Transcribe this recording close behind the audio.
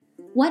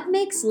What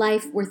makes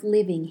life worth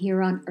living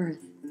here on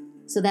Earth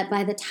so that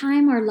by the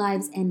time our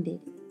lives ended,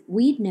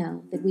 we'd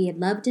know that we had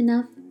loved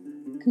enough,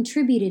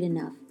 contributed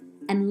enough,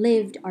 and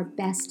lived our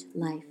best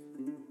life?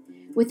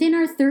 Within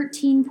our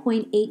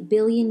 13.8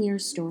 billion year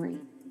story,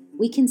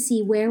 we can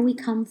see where we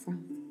come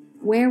from,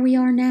 where we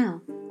are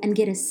now, and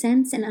get a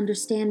sense and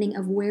understanding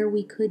of where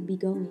we could be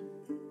going.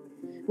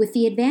 With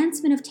the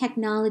advancement of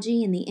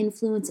technology and the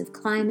influence of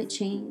climate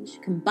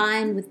change,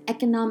 combined with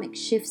economic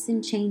shifts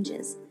and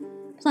changes,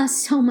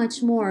 plus so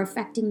much more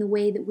affecting the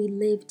way that we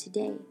live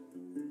today,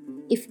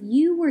 if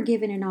you were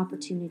given an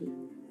opportunity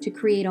to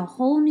create a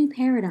whole new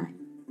paradigm,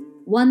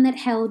 one that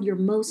held your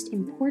most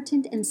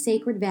important and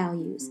sacred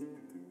values,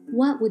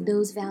 what would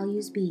those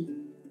values be?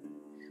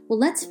 Well,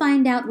 let's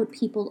find out what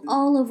people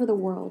all over the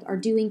world are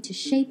doing to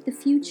shape the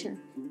future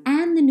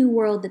and the new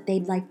world that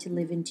they'd like to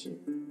live into.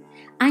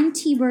 I'm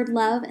T-Bird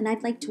Love, and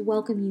I'd like to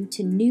welcome you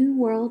to New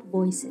World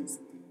Voices.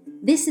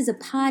 This is a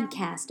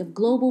podcast of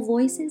global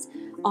voices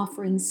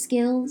offering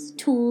skills,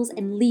 tools,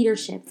 and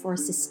leadership for a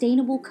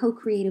sustainable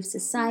co-creative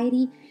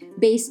society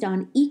based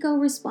on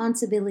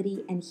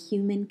eco-responsibility and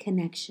human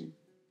connection.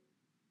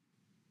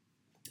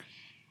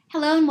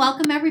 Hello and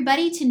welcome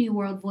everybody to New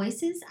World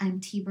Voices. I'm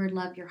T-Bird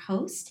Love, your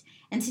host.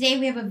 And today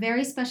we have a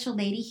very special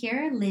lady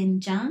here, Lin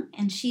Zhang,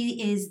 and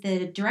she is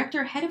the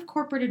Director, Head of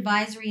Corporate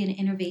Advisory and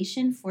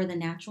Innovation for the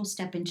Natural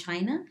Step in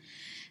China.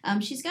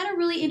 She's got a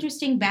really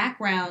interesting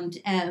background.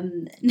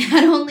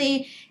 Not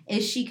only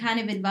is she kind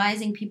of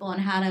advising people on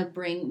how to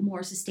bring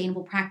more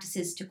sustainable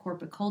practices to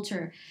corporate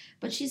culture,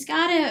 but she's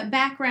got a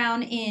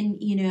background in,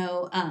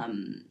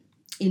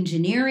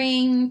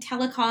 engineering,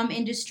 telecom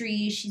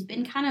industry. She's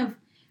been kind of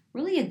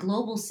really a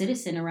global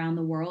citizen around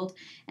the world.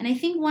 And I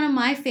think one of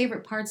my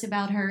favorite parts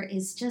about her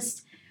is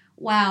just,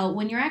 wow,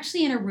 when you're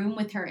actually in a room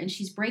with her and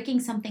she's breaking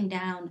something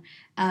down,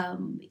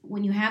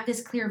 when you have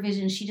this clear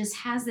vision, she just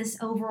has this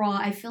overall,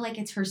 I feel like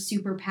it's her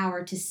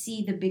superpower to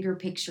see the bigger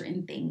picture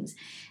in things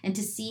and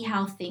to see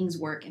how things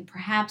work. And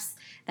perhaps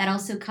that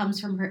also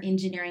comes from her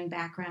engineering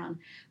background.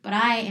 But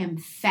I am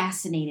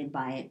fascinated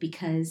by it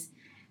because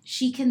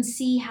she can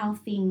see how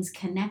things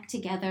connect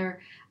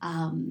together,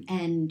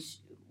 and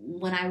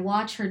when I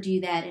watch her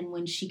do that and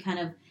when she kind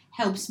of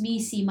helps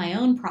me see my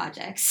own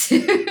projects,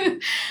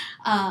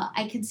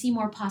 I can see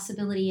more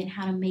possibility in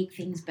how to make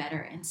things better.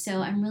 And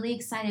so I'm really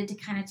excited to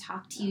kind of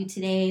talk to you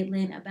today,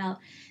 Lin, about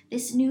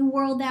this new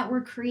world that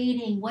we're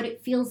creating, what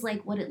it feels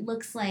like, what it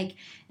looks like,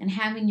 and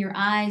having your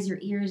eyes, your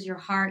ears, your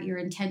heart, your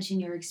intention,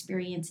 your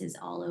experiences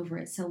all over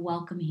it. So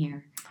welcome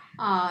here.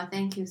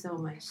 Thank you so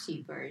much,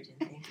 T-Bird.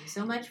 And thank you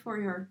so much for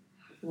your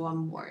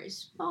warm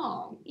words.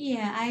 Oh,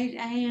 yeah, I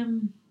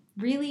am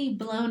really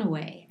blown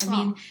away. I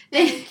mean,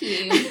 thank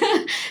you.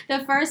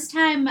 The first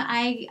time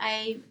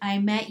I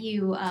met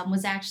you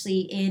was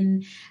actually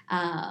in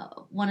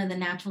one of the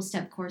Natural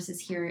Step courses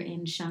here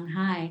in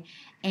Shanghai,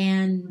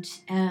 and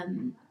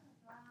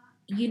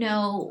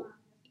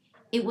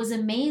it was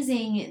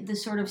amazing the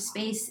sort of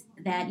space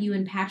that you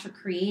and Patrick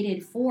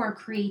created for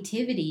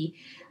creativity,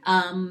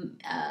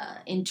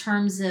 in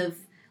terms of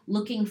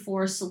looking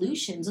for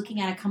solutions,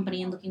 looking at a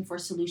company and looking for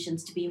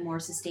solutions to be more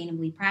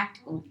sustainably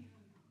practical.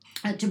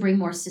 To bring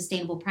more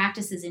sustainable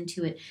practices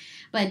into it.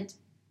 But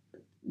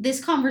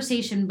this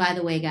conversation, by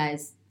the way,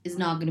 guys, is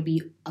not going to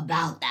be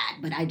about that,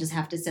 but I just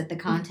have to set the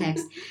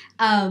context.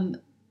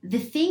 The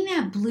thing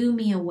that blew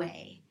me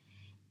away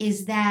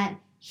is that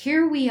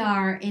here we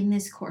are in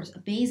this course,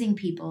 amazing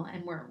people,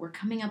 and we're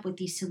coming up with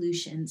these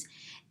solutions,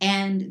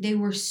 and they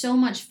were so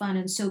much fun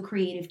and so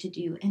creative to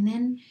do. And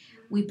then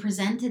we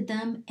presented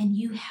them, and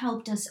you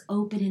helped us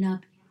open it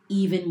up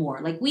even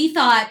more. Like, we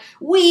thought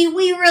we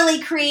really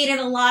created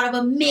a lot of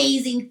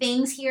amazing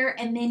things here,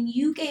 and then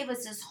you gave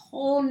us this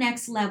whole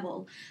next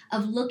level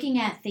of looking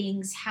at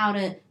things, how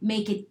to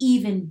make it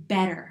even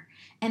better.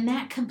 And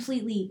that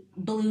completely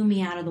blew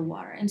me out of the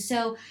water. And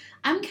so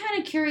I'm kind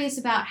of curious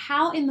about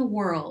how in the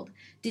world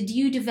did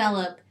you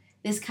develop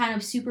this kind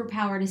of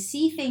superpower to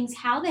see things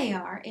how they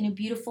are in a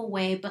beautiful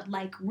way, but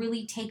like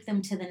really take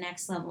them to the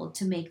next level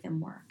to make them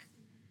work?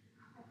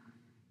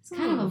 It's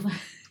kind of a...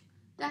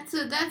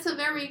 That's a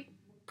very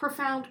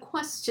profound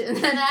question,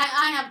 and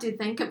I have to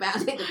think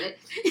about it a bit.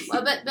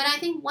 Well, but I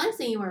think one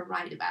thing you are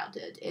right about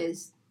it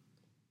is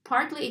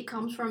partly it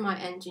comes from my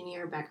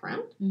engineer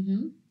background,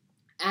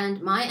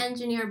 and my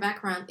engineer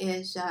background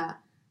is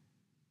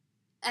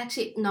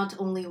actually not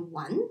only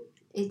one.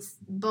 It's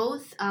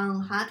both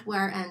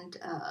hardware and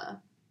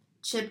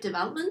chip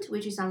development,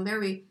 which is on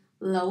very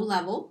low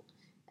level,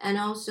 and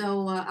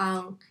also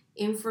on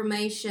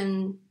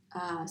information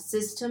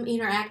system,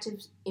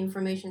 interactive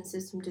information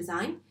system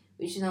design,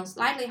 which is on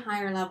slightly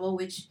higher level,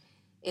 which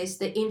is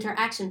the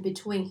interaction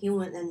between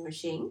human and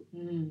machine.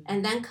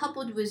 And then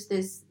coupled with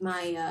this,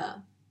 my,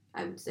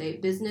 I would say,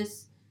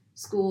 business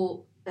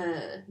school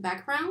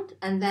background.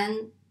 And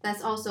then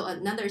that's also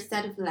another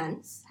set of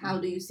lens. How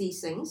do you see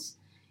things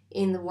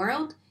in the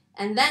world?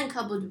 And then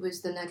coupled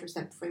with the Natural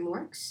Step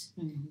frameworks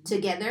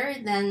together,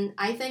 then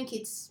I think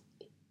it's,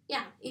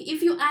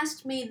 if you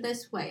asked me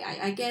this way,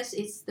 I guess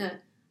it's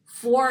the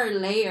 4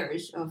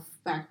 layers of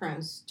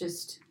backgrounds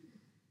just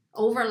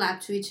overlap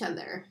to each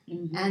other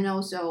Mm-hmm. and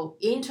also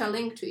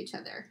interlink to each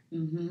other.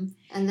 Mm-hmm.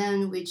 And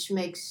then which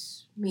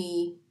makes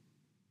me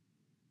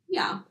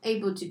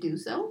able to do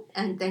so.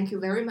 And thank you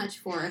very much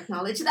for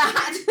acknowledging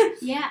that.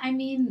 Yeah, I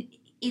mean,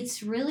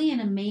 it's really an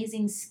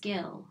amazing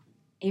skill.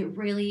 It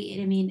really,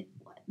 I mean,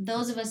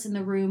 those of us in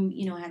the room,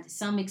 had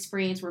some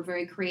experience. We're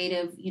very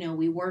creative.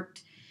 We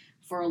worked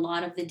for a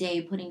lot of the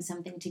day putting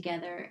something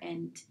together,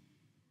 and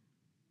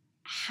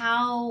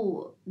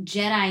how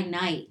Jedi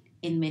Knight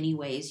in many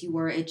ways you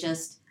were. It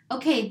just,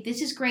 okay,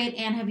 this is great,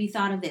 Anne, have you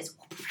thought of this?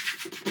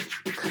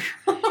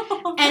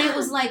 And it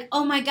was like,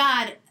 oh my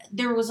God,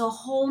 there was a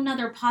whole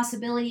nother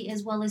possibility,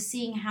 as well as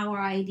seeing how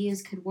our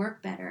ideas could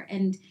work better.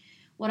 And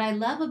what I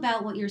love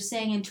about what you're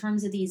saying in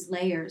terms of these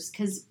layers,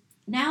 because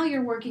now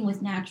you're working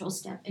with Natural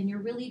Step and you're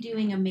really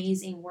doing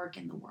amazing work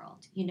in the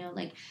world.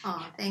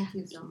 Oh, thank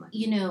you so much.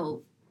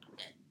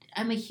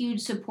 I'm a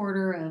huge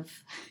supporter of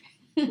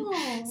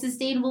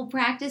sustainable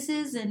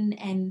practices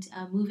and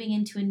moving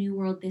into a new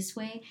world this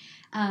way.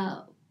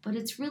 But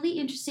it's really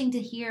interesting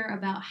to hear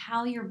about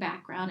how your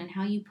background and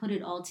how you put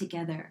it all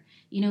together,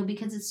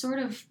 because it's sort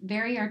of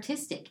very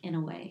artistic in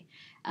a way.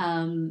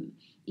 I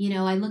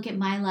look at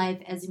my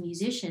life as a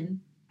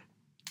musician,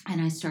 and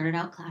I started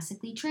out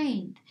classically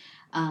trained.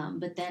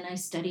 But then I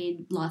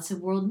studied lots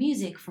of world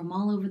music from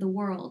all over the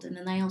world. And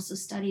then I also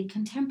studied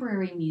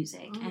contemporary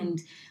music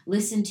and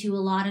listened to a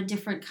lot of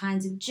different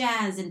kinds of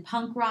jazz and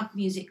punk rock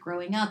music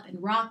growing up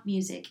and rock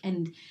music.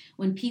 And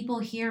when people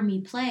hear me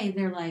play,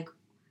 they're like,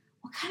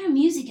 what kind of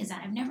music is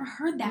that? I've never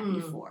heard that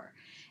before.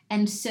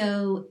 And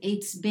so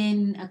it's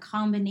been a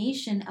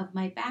combination of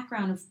my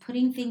background of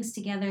putting things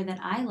together that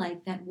I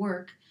like, that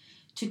work,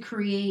 to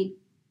create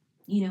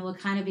a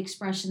kind of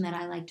expression that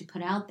I like to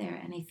put out there.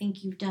 And I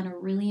think you've done a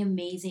really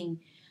amazing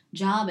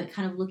job at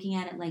kind of looking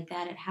at it like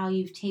that, at how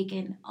you've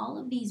taken all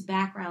of these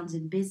backgrounds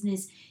in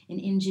business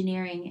and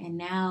engineering and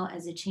now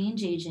as a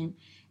change agent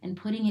and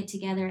putting it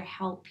together to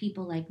help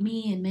people like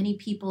me and many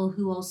people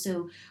who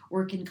also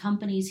work in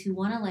companies who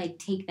want to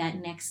take that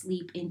next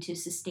leap into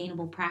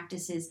sustainable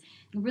practices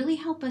and really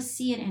help us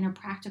see it in a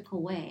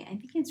practical way. I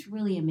think it's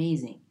really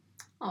amazing.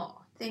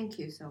 Oh, thank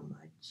you so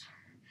much.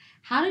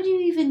 How did you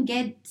even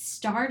get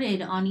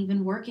started on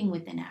even working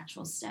with the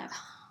Natural Step?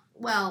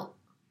 Well,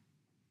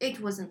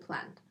 it wasn't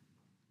planned,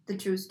 the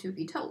truth to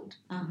be told.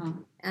 Uh-huh.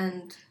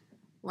 And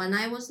when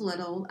I was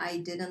little, I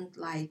didn't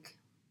like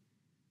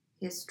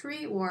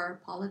history or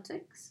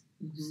politics.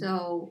 Mm-hmm.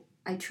 So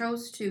I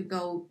chose to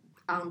go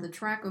on the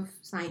track of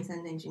science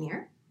and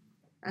engineer.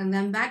 And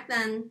then back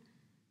then,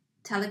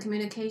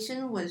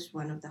 telecommunication was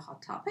one of the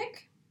hot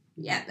topic.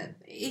 Yeah,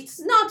 it's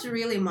not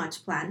really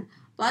much planned.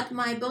 But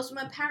both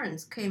my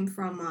parents came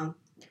from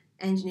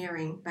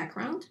engineering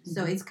background,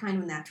 so it's kind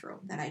of natural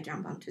that I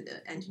jump onto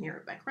the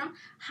engineering background.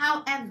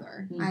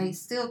 However, I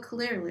still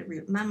clearly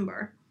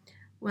remember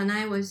when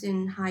I was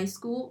in high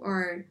school,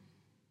 or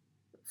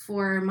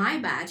for my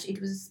batch, it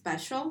was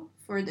special.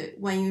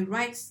 When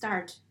you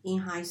start in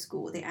high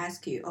school, they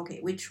ask you,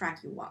 okay, which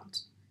track you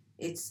want.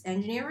 It's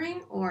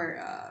engineering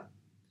or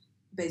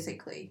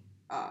basically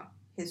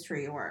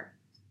history or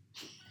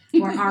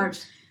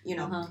art,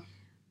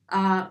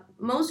 Uh-huh.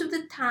 Most of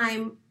the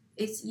time,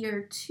 it's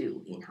year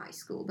 2 in high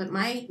school. But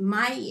my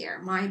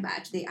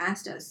batch, they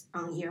asked us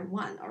on year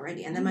 1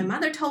 already. And then my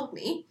mother told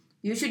me,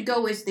 you should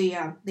go with the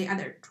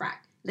other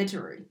track,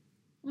 literary.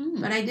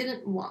 But I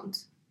didn't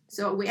want.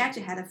 So we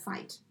actually had a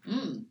fight.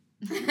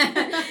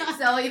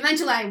 So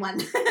eventually I won.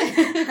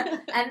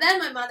 And then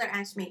my mother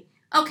asked me,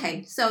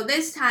 okay, so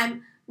next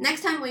time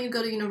when you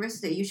go to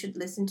university, you should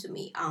listen to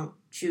me on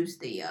choose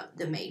the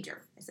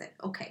major. I said,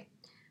 okay.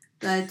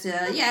 But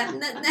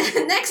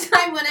next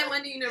time when I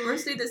went to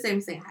university, the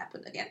same thing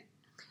happened again.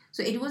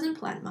 So it wasn't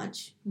planned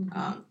much.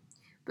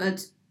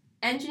 But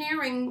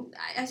engineering,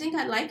 I think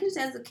I liked it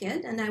as a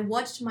kid, and I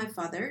watched my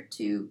father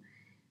to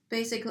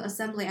basically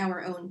assemble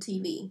our own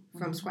TV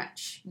from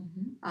scratch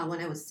when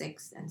I was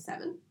 6 and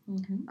 7.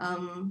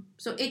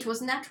 So it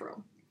was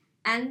natural.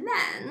 And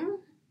then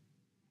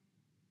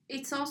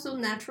it's also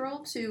natural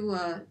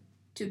to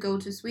go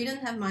to Sweden,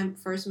 have my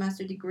first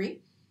master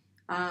degree.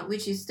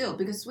 Which is still,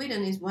 because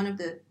Sweden is one of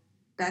the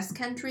best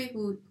country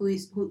who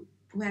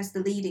has the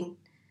leading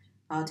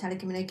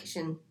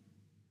telecommunication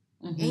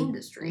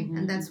industry,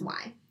 and that's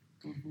why.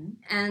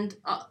 And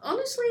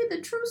honestly,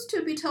 the truth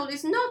to be told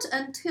is not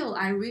until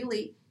I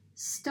really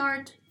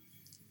start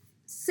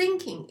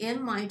thinking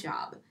in my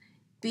job,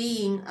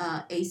 being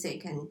a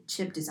ASIC and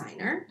chip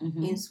designer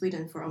in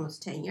Sweden for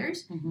almost 10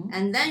 years,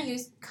 and then you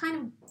kind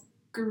of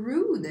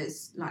grew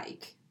this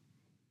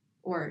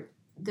or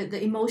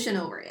the emotion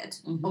over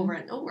it over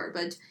and over.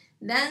 But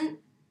then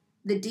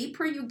the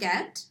deeper you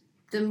get,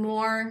 the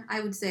more,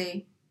 I would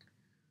say,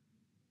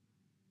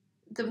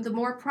 the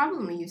more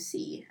problem you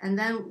see. And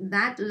then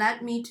that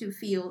led me to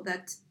feel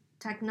that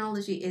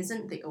technology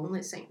isn't the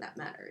only thing that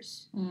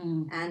matters.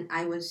 And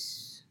I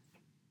was,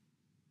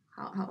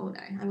 how old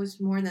I was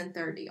more than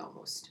 30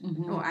 almost.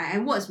 Or I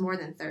was more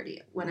than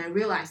 30 when I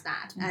realized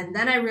that. And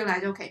then I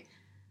realized, okay,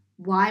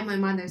 why my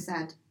mother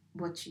said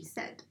what she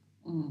said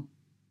Mm.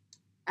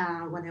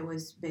 when I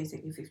was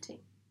basically 15.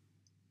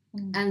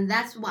 Mm. And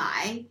that's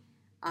why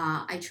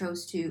I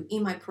chose to,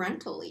 in my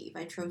parental leave,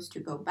 I chose to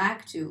go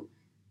back to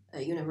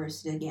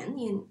university again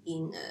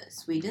in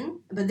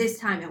Sweden. But this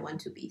time I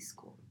went to B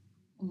school.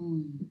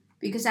 Mm.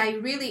 Because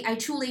I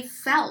truly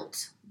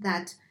felt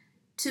that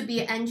to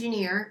be an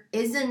engineer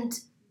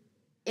isn't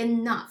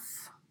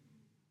enough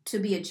to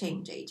be a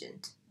change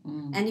agent.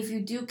 Mm. And if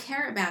you do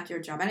care about your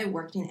job, and I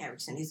worked in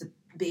Ericsson, it's a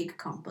big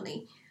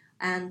company,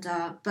 and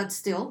but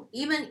still,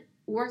 even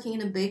working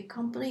in a big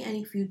company, and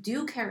if you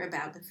do care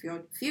about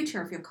the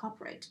future of your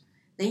corporate,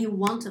 then you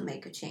want to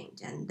make a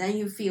change, and then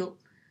you feel.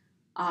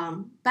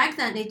 Back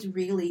then, it's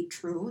really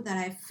true that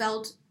I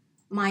felt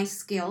my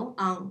skill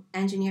on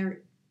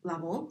engineer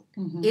level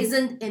Mhm.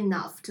 isn't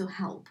enough to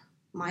help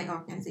my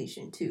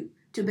organization to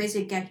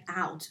basically get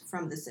out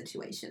from the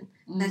situation.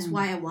 That's Mm.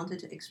 why I wanted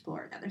to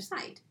explore the other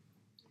side.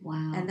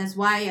 Wow. And that's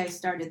why I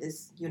started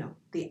this,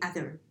 the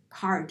other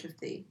part of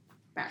the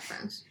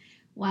background.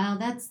 Wow,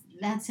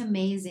 that's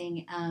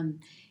amazing.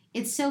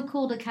 It's so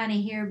cool to kind of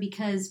hear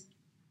because,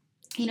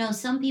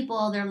 some people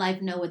all their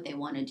life know what they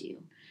want to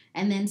do.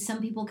 And then some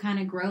people kind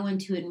of grow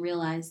into it and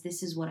realize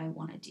this is what I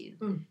want to do.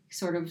 Mm.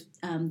 Sort of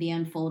the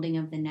unfolding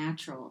of the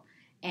natural.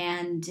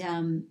 And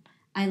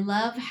I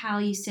love how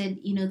you said,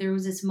 there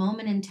was this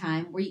moment in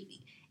time where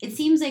it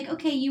seems like,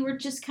 okay, you were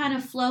just kind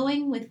of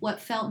flowing with what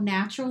felt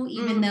natural,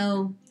 even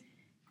though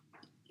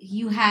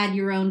you had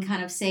your own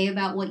kind of say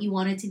about what you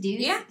wanted to do.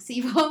 Yeah. So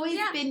you've always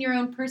Yeah. been your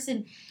own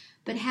person.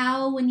 But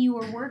how, when you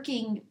were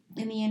working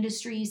in the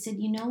industry, you said,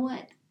 you know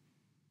what?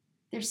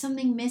 There's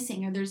something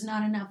missing or there's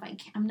not enough.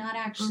 I'm not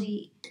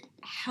actually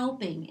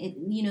helping. It.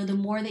 The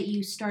more that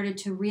you started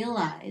to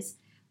realize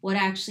what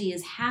actually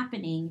is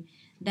happening,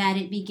 that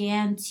it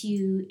began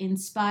to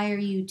inspire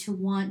you to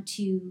want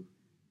to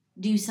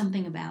do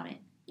something about it.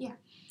 Yeah.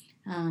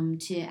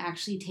 To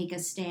actually take a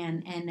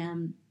stand.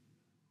 And,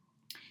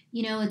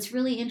 it's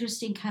really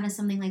interesting kind of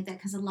something like that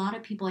because a lot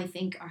of people, I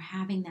think, are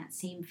having that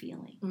same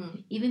feeling.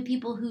 Mm. Even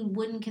people who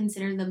wouldn't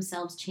consider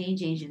themselves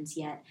change agents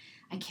yet.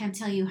 I can't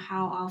tell you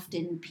how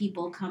often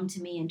people come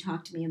to me and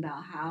talk to me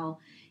about how,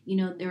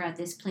 they're at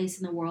this place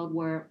in the world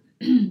where,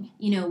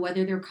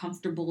 whether they're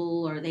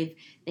comfortable or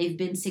they've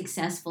been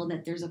successful,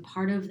 that there's a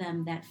part of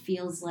them that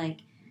feels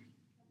like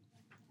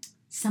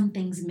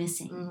something's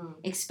missing,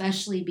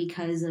 especially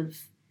because of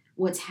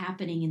what's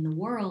happening in the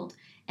world.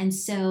 And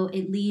so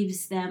it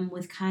leaves them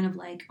with kind of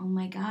like, oh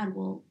my God,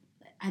 well,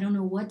 I don't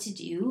know what to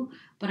do,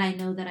 but I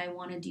know that I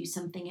want to do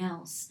something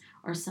else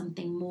or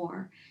something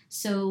more.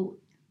 So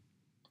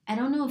I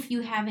don't know if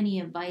you have any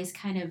advice,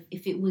 kind of,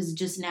 if it was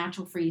just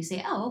natural for you to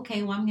say, oh,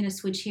 okay, well, I'm going to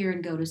switch here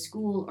and go to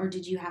school, or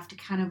did you have to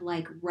kind of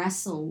like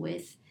wrestle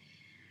with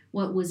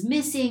what was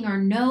missing or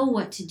know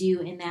what to do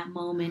in that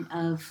moment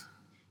of,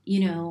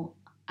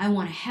 I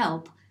want to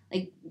help?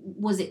 Like,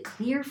 was it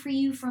clear for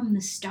you from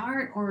the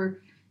start,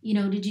 or,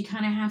 did you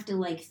kind of have to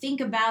like think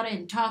about it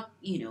and talk,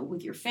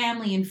 with your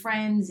family and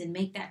friends and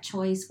make that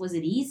choice? Was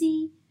it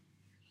easy?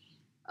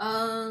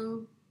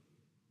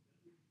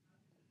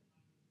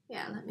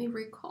 Yeah, let me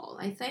recall.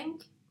 I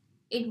think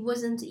it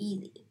wasn't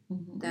easy.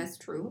 Mm-hmm. That's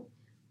true.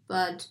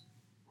 But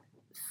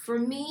for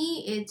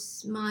me,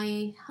 it's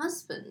my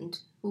husband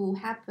who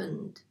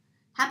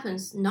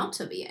happens not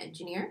to be an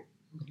engineer,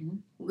 Mm-hmm.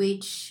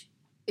 which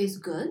is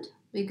good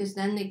because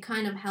then it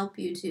kind of help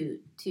you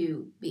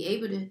to be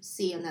able to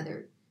see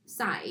another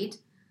side.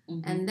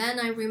 Mm-hmm. And then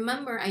I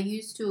remember I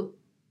used to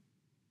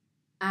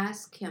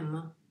ask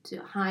him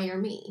to hire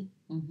me.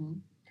 Mm-hmm.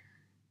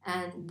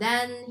 And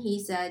then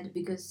he said,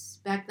 because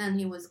back then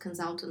he was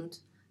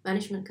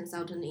management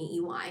consultant in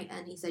EY,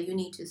 and he said, you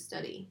need to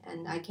study,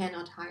 and I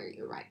cannot hire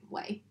you right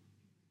away.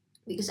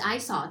 Because I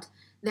thought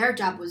their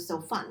job was so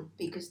fun,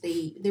 because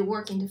they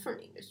work in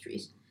different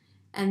industries.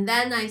 And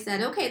then I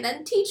said, okay,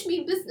 then teach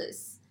me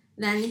business.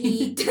 Then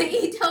he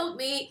told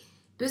me,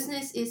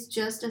 business is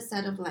just a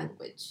set of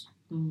language.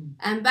 Mm.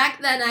 And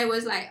back then I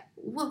was like,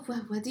 what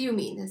do you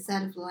mean, a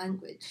set of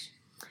language?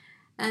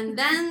 And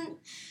then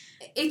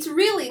it's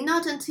really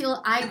not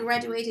until I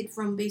graduated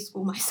from B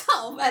school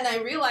myself and I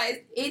realized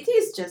it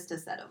is just a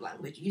set of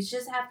language. You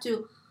just have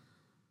to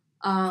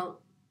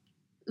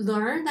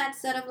learn that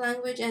set of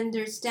language,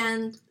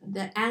 understand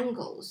the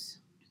angles,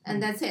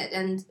 and that's it.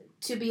 And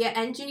to be an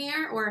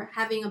engineer or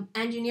having an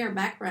engineer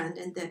background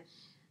and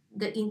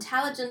the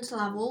intelligence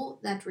level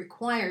that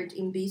required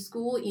in B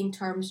school in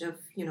terms of,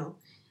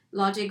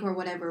 logic or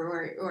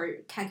whatever or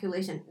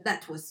calculation,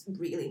 that was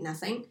really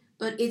nothing.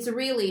 But it's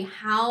really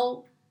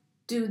how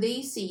do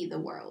they see the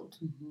world?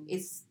 Mm-hmm.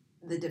 It's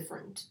the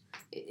different.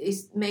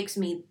 It makes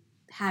me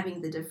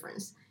having the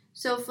difference.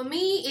 So for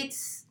me,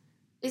 it's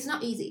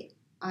not easy.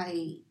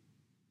 I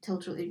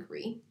totally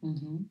agree.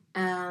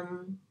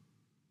 Mm-hmm.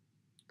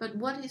 But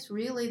what is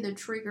really the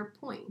trigger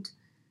point?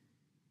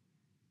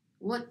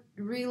 What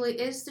really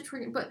is the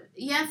trigger? But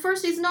yeah,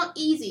 first it's not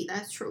easy.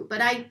 That's true.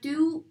 But I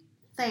do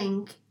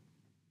think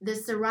the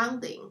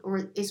surrounding,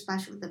 or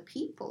especially the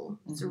people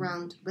Mm-hmm.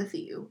 surround with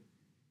you,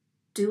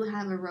 do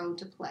have a role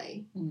to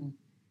play. Mm.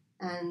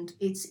 And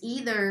it's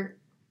either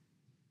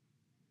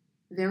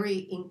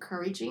very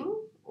encouraging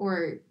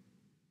or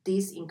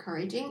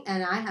disencouraging.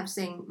 And I have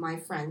seen my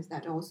friends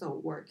that also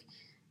work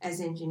as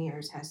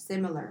engineers has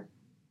similar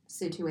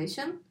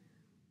situation,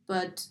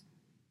 but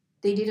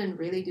they didn't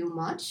really do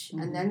much.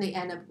 And then they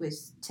end up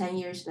with 10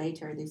 years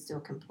later, they still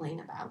complain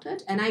about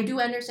it. And I do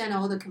understand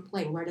all the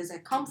complaint. Where does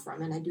that come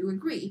from? And I do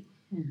agree.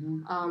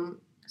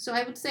 So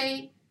I would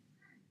say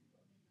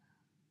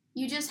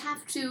you just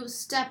have to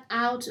step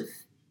out of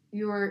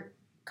your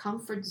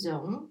comfort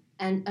zone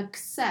and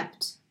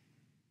accept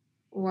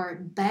or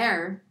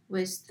bear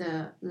with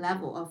the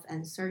level of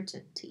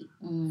uncertainty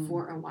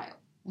for a while.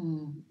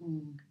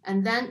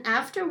 And then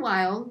after a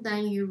while,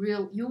 then you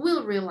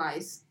will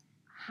realize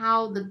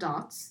how the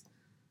dots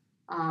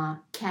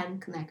can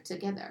connect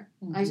together.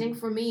 I think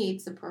for me,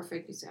 it's a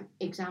perfect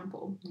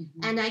example.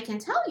 And I can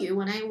tell you,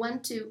 when I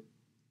went to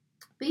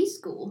B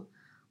school,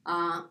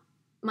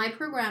 my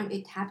program,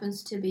 it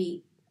happens to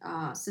be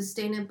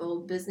sustainable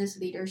business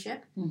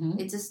leadership.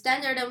 It's a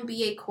standard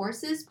MBA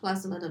courses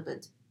plus a little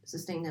bit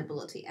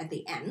sustainability at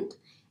the end.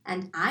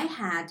 And I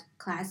had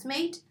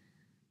classmate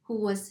who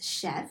was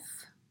chef.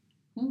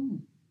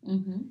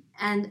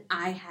 And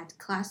I had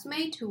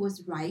classmate who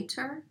was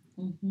writer.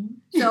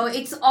 So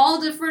it's all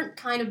different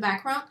kind of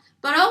background.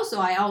 But also,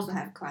 I also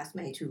have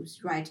classmate who's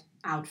right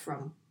out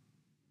from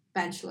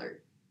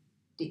bachelor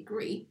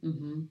degree.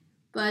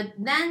 But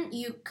then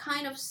you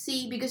kind of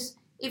see, because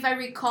if I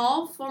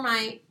recall, for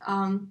my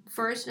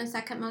first and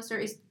second master,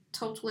 it's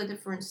totally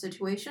different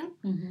situation.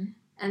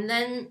 And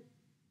then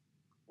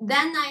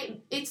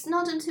it's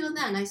not until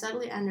then I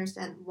suddenly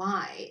understand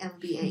why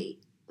MBA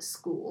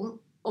school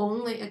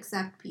only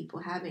accept people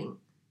having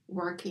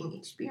working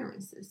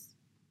experiences.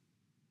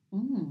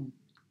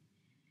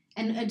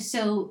 And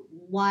so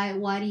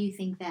why do you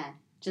think that?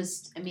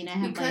 Just, I mean, I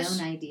have my own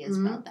ideas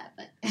about that,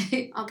 but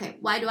okay,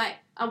 why do I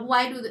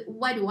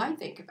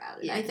think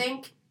about it? I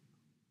think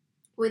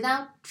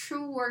without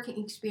true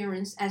working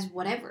experience as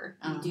whatever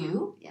you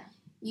do,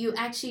 you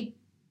actually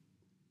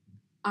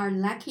are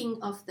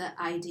lacking of the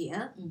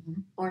idea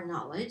or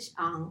knowledge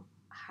on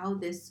how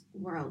this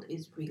world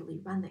is really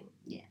running.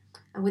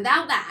 And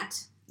without that,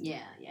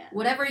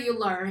 whatever you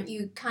learn,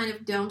 you kind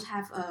of don't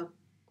have a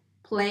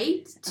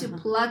plate to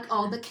plug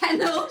all the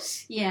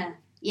candles.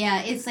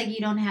 It's like you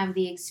don't have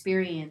the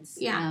experience.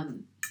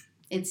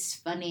 It's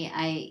funny.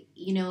 I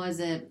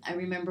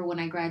remember when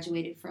I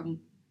graduated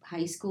from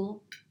high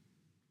school.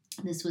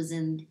 This was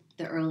in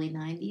the early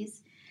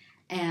 90s.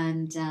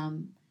 And,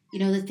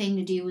 the thing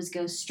to do was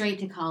go straight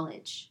to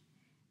college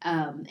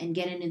and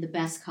get into the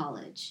best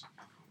college.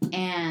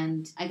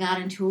 And I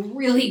got into a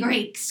really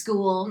great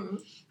school.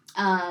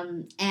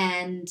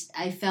 And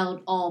I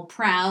felt all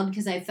proud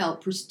because I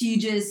felt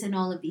prestigious and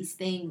all of these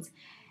things.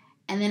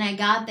 And then I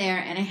got there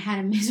and I had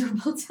a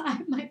miserable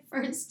time my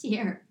first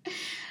year.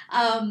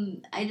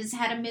 I just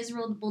had a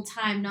miserable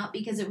time, not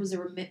because it was a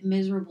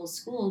miserable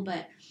school,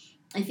 but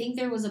I think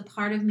there was a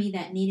part of me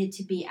that needed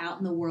to be out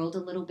in the world a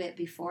little bit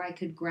before I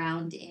could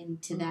ground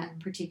into that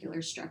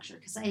particular structure.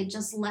 Because I had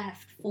just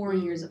left 4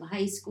 years of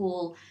high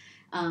school.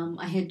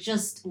 I had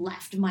just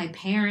left my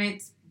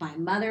parents, my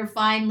mother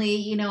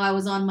finally, I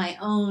was on my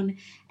own.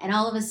 And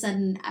all of a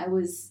sudden I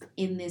was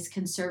in this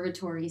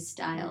conservatory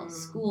style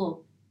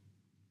school.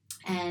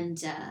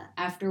 And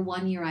after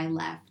 1 year I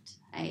left.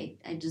 I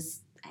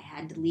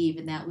had to leave.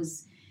 And that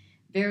was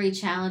very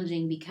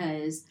challenging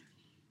because,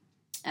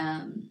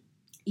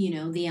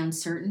 the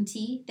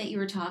uncertainty that you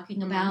were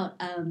talking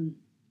about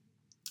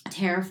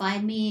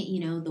terrified me,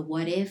 the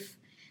what if.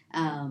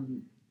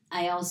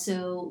 I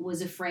also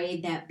was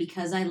afraid that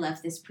because I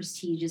left this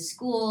prestigious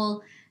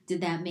school,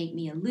 did that make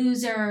me a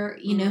loser?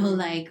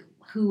 Like,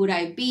 who would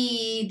I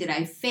be? Did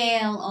I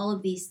fail? All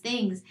of these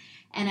things.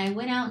 And I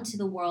went out into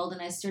the world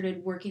and I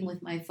started working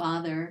with my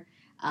father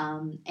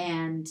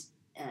and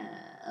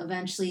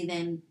eventually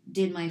then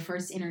did my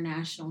first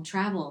international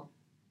travel.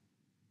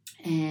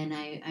 And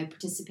I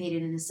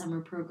participated in a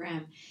summer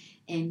program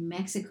in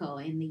Mexico,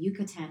 in the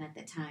Yucatan at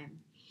the time.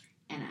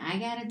 And I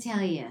gotta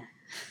tell you,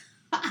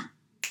 that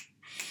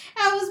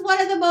was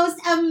one of the most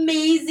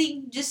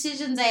amazing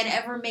decisions I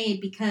had ever made,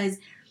 because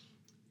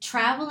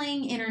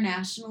traveling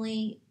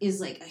internationally is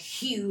like a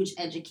huge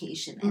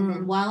education. And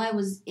then while I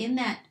was in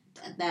that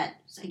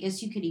I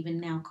guess you could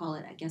even now call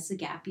it, a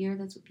gap year,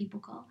 that's what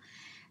people call.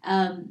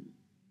 I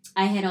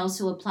had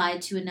also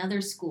applied to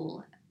another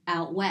school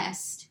out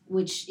west,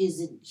 which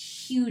is a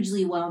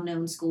hugely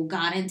well-known school,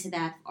 got into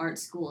that art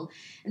school.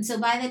 And so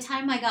by the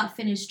time I got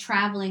finished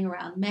traveling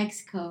around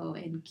Mexico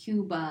and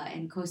Cuba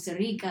and Costa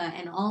Rica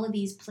and all of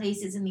these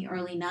places in the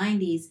early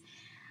 90s,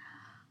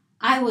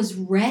 I was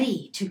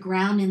ready to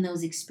ground in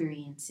those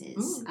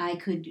experiences. I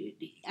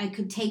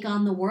could take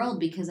on the world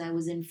because I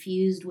was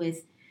infused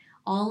with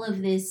all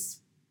of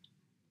this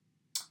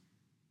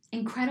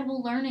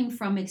incredible learning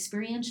from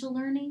experiential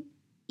learning,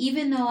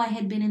 even though I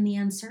had been in the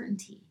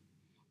uncertainty.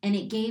 And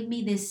it gave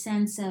me this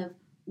sense of,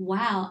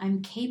 wow,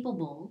 I'm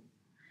capable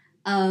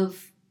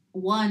of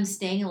one,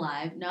 staying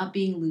alive, not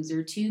being a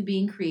loser, two,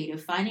 being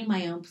creative, finding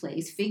my own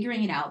place,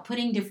 figuring it out,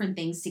 putting different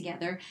things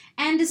together,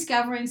 and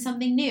discovering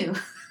something new.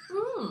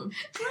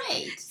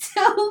 Great.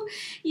 So,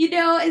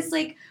 it's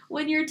like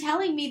when you're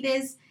telling me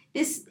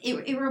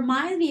it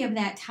reminds me of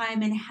that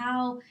time and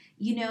how,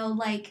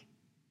 like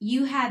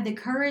you had the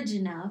courage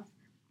enough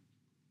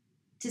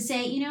to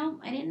say,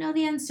 I didn't know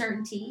the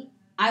uncertainty.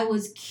 I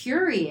was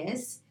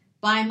curious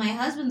by my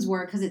husband's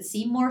work because it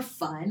seemed more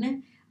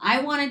fun. I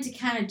wanted to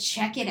kind of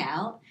check it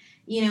out.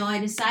 I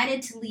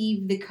decided to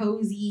leave the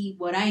cozy,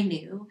 what I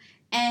knew,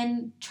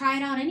 and try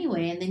it out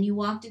anyway. And then you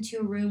walked into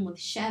a room with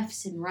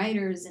chefs and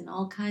writers and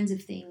all kinds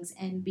of things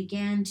and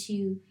began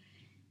to,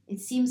 it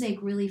seems like,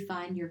 really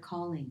find your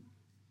calling.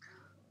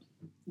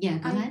 Yeah,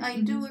 go ahead.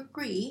 I do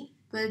agree.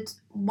 But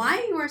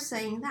while you were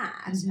saying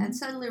that, I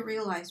suddenly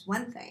realized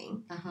one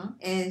thing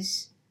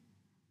is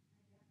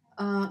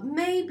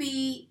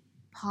maybe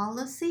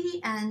policy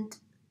and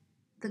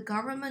the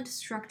government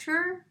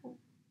structure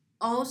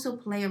also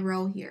play a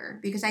role here.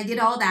 Because I did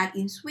all that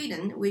in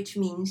Sweden, which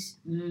means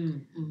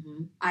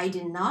I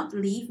did not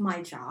leave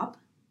my job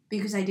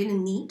because I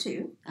didn't need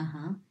to.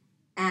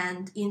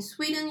 And in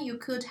Sweden, you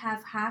could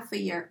have half a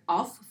year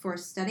off for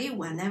study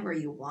whenever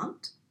you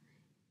want.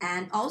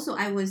 And also,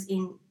 I was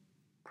in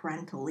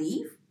parental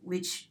leave,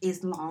 which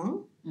is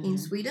long in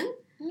Sweden.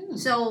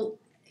 So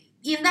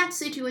in that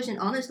situation,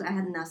 honestly, I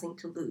had nothing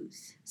to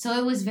lose. So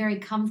it was very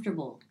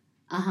comfortable,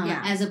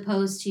 Yeah. as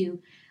opposed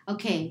to,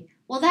 okay,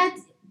 well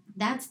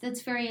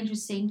that's very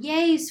interesting.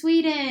 Yay,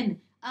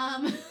 Sweden!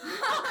 However,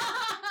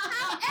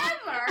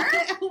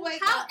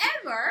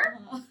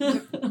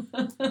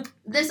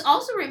 this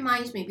also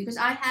reminds me because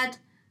I had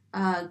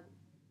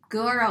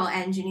girl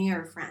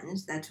engineer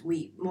friends that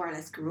we more or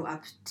less grew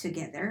up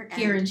together.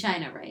 Here in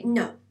China, right?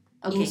 No.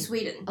 Okay. In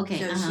Sweden. Okay.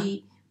 So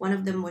one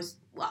of them was,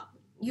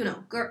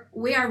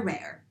 we are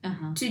rare.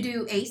 To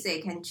do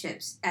ASIC and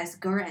chips as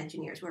girl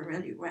engineers, we're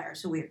really rare,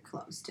 so we're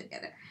close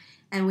together.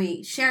 And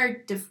we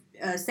shared the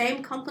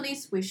same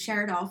companies, we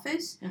shared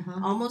office,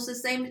 almost the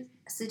same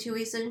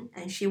situation,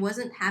 and she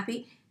wasn't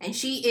happy. And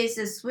she is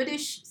a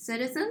Swedish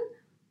citizen,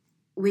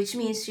 which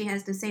means she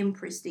has the same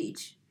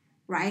prestige,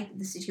 right?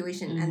 The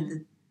situation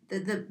and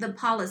the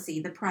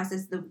policy, the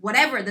process, the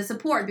whatever, the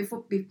support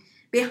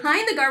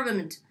behind the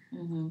government.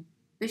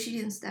 But she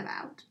didn't step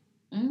out.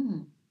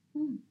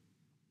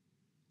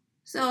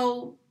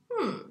 So,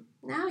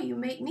 now you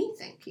made me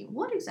thinking,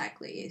 what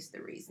exactly is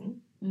the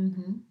reason?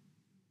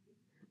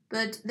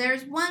 But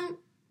there's one...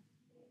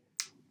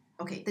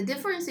 Okay, the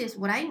difference is,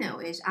 what I know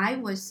is I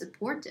was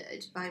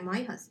supported by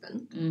my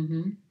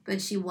husband,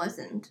 but she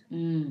wasn't.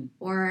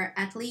 Or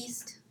at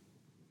least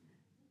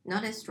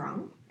not as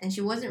strong. And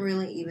she wasn't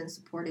really even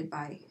supported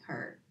by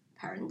her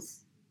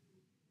parents.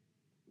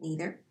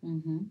 Neither.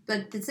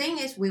 But the thing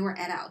is, we were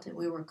adult and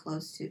we were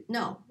close to...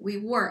 No, we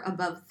were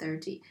above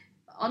 30.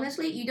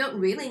 Honestly, you don't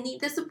really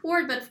need the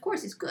support, but of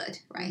course it's good,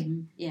 right?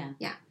 Yeah.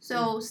 Yeah.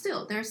 So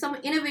still, there's some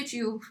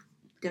individual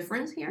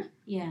difference here.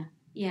 Yeah.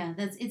 Yeah.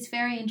 It's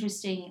very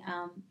interesting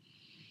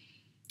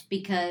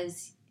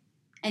because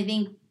I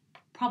think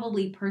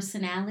probably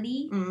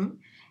personality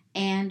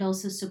and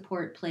also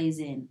support plays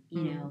in,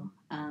 you know.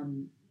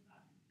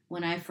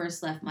 When I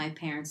first left, my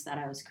parents thought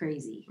I was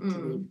crazy to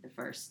leave the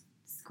first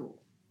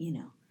school, you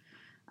know.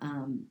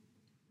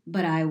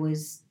 But I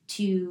was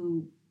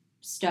too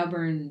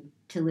stubborn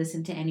to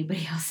listen to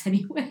anybody else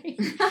anyway.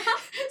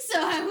 So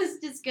I was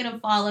just going to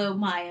follow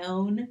my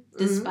own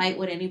despite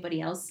what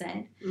anybody else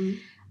said.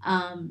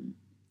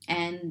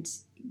 And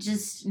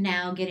just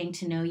now getting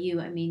to know you,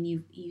 I mean,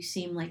 you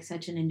seem like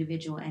such an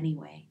individual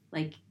anyway.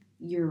 Like,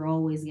 you're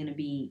always going to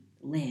be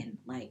Lynn,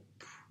 like,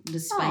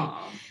 despite.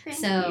 Thank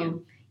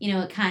you.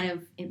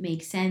 It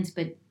makes sense.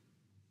 But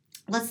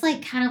let's,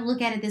 like, kind of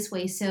look at it this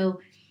way.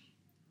 So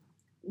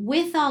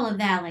with all of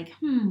that, like,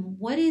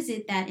 what is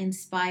it that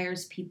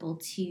inspires people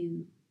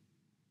to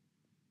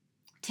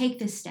take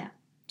this step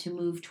to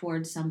move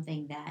towards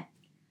something that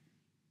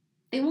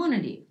they want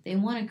to do, they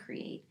want to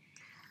create?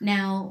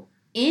 Now,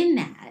 in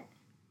that,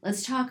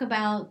 let's talk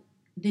about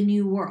the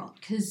new world,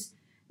 because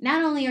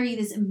not only are you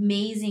this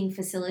amazing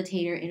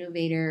facilitator,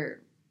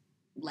 innovator,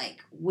 like,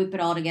 whip it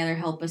all together,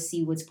 help us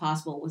see what's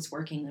possible, what's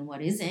working, and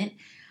what isn't,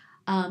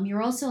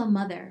 you're also a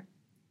mother,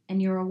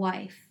 and you're a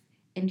wife,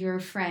 and you're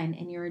a friend,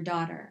 and you're a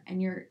daughter,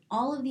 and you're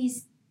all of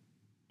these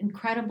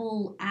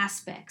incredible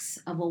aspects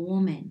of a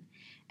woman.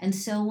 And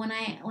so when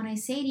I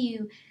say to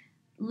you,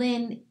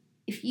 Lynn,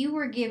 if you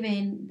were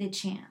given the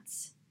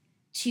chance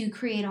to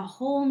create a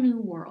whole new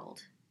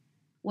world,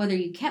 whether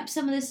you kept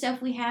some of the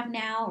stuff we have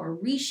now or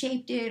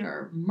reshaped it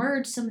or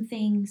merged some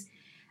things,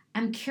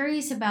 I'm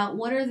curious about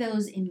what are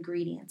those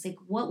ingredients? Like,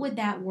 what would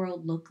that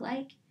world look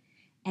like?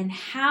 And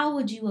how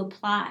would you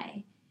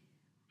apply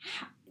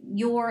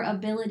your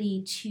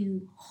ability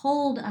to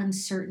hold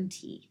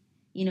uncertainty,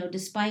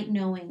 despite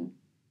knowing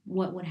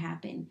what would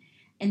happen,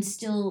 and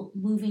still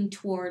moving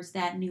towards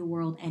that new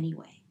world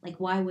anyway? Like,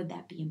 why would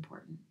that be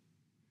important?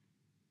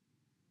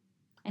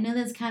 I know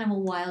that's kind of a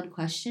wild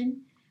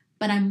question,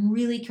 But I'm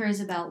really curious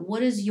about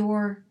what does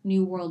your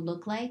new world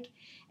look like?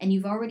 And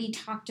you've already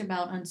talked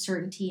about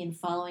uncertainty and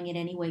following it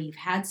anyway. You've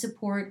had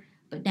support,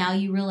 but now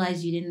you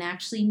realize you didn't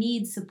actually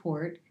need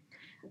support.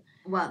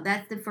 Well,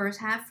 that's the first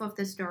half of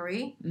the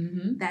story.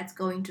 Mm-hmm. That's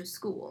going to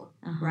school,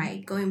 Uh-huh.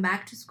 right? Going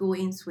back to school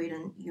in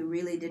Sweden, you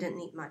really didn't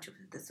need much of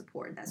the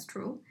support. That's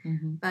true.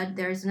 Mm-hmm. But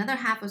there's another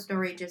half of the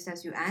story, just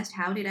as you asked,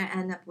 how did I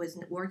end up with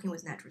working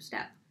with Natural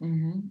Step?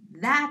 Mm-hmm.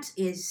 That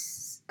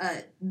is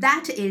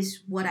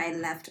what I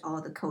left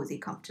all the cozy,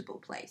 comfortable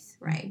place,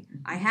 right?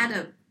 Mm-hmm. I had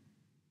a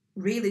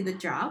really good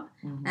job,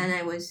 Mm-hmm. and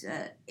I was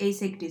a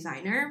ASIC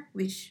designer,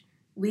 which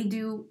we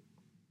do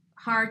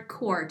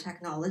hardcore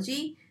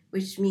technology,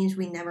 which means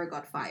we never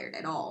got fired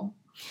at all.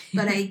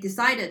 But I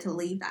decided to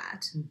leave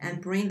that and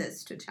bring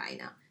this to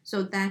China.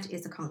 So that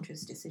is a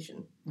conscious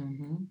decision.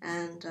 Mm-hmm.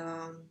 And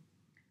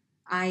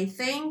I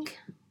think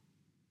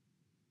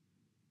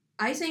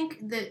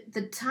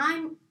the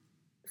time,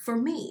 for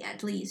me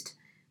at least,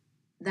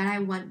 that I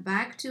went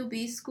back to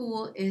B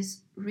school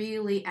is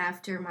really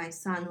after my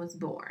son was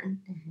born.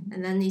 Mm-hmm.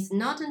 And then it's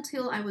not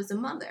until I was a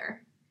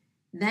mother,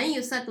 then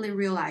you suddenly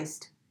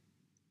realized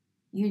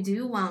you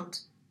do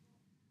want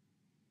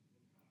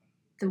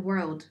the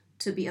world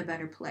to be a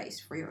better place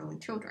for your own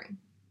children.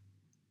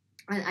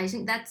 And I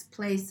think that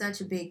plays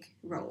such a big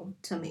role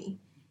to me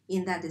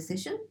in that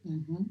decision.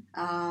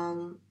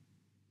 Mm-hmm.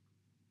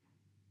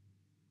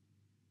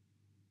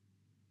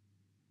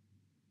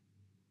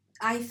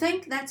 I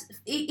think that's,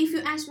 if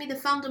you ask me the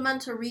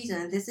fundamental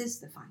reason, this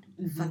is the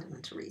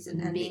fundamental reason.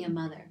 And being a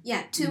mother.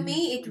 Yeah, to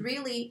me, it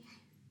really,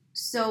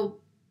 so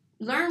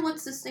learn what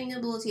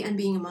sustainability and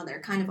being a mother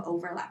kind of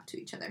overlap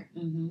to each other.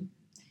 Mm-hmm.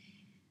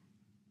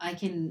 I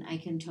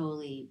can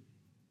totally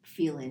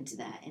feel into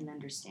that and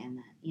understand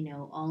that. You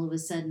know, all of a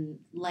sudden,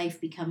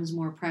 life becomes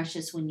more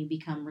precious when you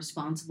become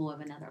responsible of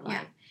another life.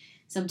 Yeah.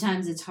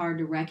 Sometimes it's hard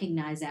to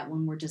recognize that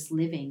when we're just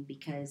living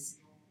because,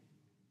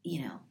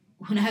 you know,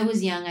 when I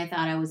was young, I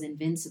thought I was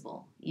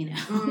invincible, you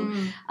know.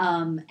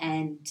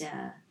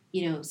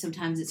 You know,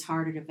 sometimes it's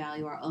harder to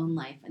value our own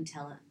life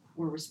until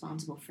we're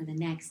responsible for the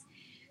next.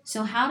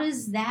 So how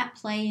does that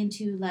play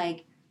into,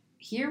 like,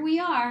 here we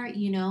are,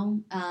 you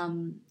know,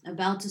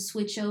 about to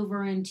switch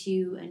over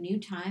into a new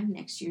time.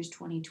 Next year's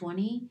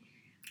 2020.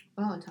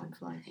 Oh, time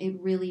flies. It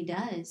really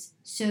does.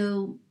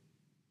 So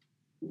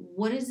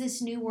what is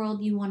this new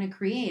world you want to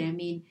create? I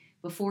mean,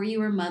 before you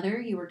were a mother,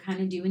 you were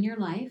kind of doing your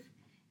life,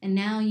 and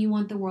now you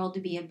want the world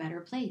to be a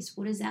better place.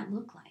 What does that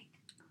look like?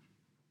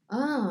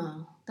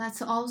 Oh,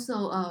 that's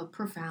also a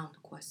profound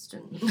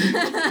question.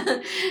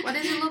 What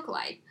does it look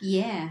like?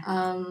 Yeah.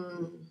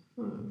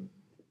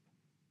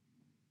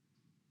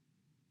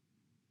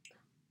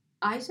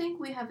 I think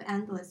we have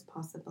endless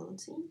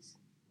possibilities,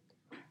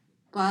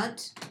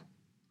 but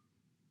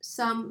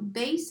some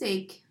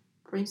basic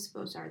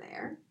principles are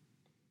there.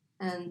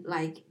 And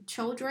like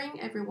children,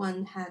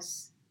 everyone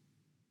has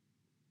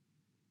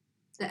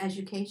the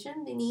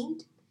education they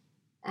need.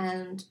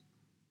 And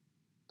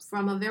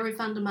from a very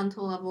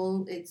fundamental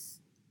level, it's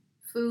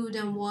food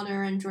and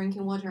water and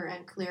drinking water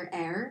and clear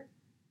air,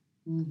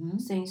 Mm-hmm.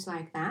 things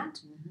like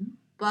that. Mm-hmm.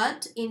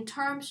 But in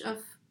terms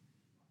of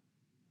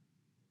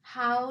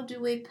how do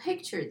we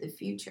picture the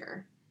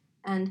future,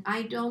 and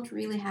I don't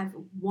really have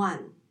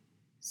one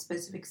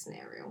specific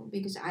scenario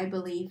because I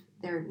believe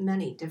there are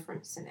many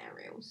different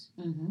scenarios.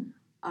 Mm-hmm.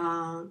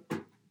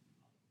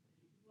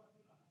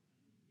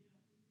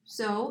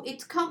 So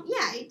it's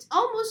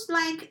almost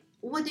like,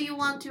 what do you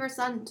want your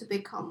son to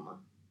become?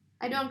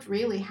 I don't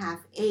really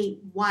have a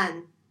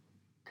one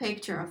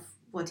picture of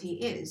what he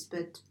is,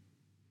 but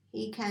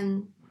he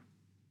can,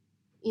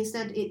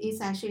 instead it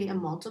is actually a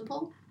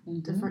multiple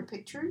different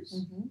pictures.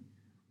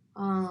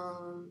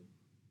 Mm-hmm.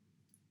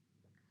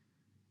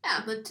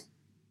 Yeah, but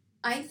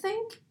I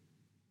think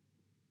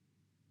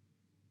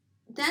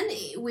then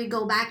we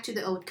go back to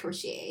the old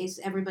cliches.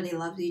 Everybody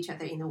loves each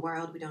other in the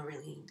world. We don't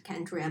really need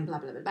country and blah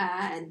blah blah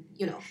blah, and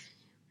you know,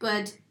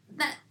 but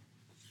that.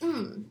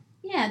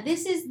 Yeah,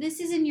 this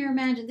is in your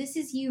imagine. This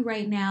is you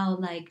right now,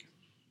 like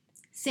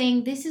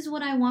saying, "This is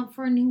what I want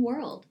for a new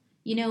world."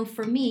 You know,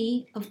 for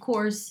me, of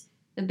course,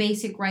 the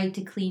basic right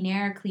to clean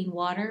air, clean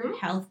water,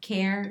 health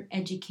care,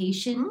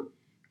 education,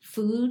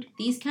 food.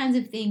 These kinds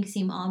of things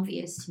seem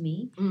obvious to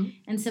me.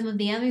 And some of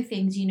the other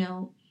things, you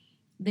know,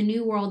 the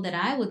new world that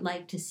I would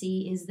like to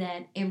see is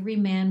that every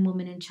man,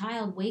 woman, and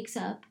child wakes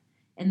up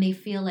and they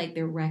feel like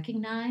they're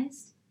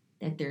recognized,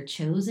 that they're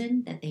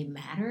chosen, that they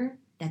matter,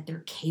 that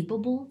they're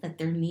capable, that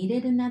they're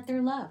needed, and that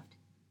they're loved.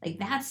 Like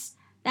that's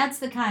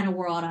the kind of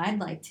world I'd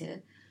like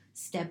to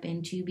step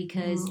into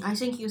because I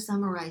think you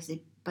summarize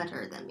it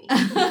better than me.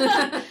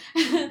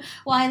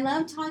 Well, I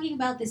love talking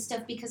about this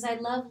stuff because I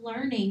love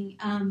learning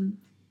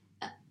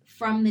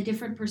from the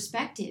different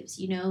perspectives,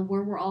 you know,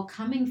 where we're all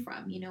coming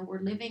from. You know,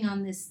 we're living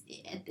on this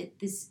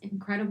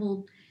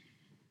incredible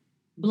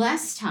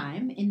blessed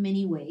time in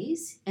many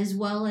ways, as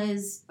well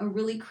as a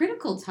really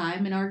critical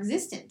time in our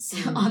existence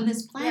on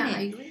this planet. Yeah,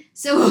 I agree.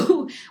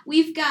 So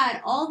we've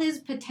got all this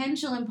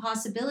potential and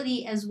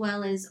possibility as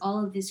well as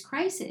all of this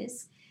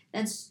crisis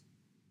that's,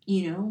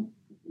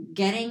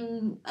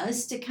 getting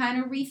us to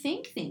kind of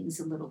rethink things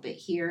a little bit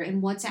here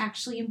and what's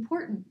actually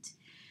important.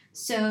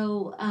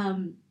 So,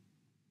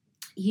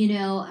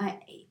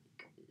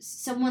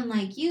 someone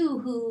like you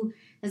who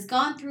has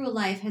gone through a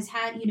life, has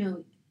had,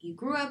 you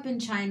grew up in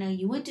China,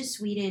 you went to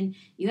Sweden,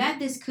 you had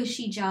this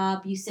cushy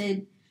job, you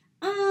said,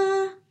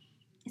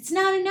 it's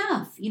not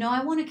enough.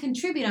 I want to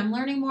contribute. I'm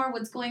learning more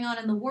what's going on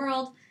in the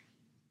world.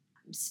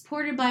 I'm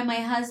supported by my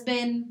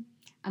husband.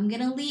 I'm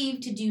going to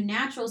leave to do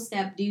Natural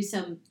Step, do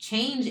some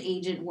change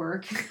agent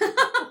work.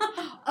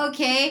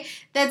 Okay,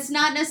 that's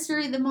not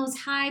necessarily the most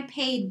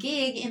high-paid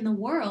gig in the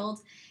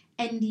world.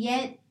 And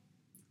yet,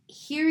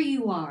 here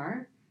you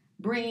are,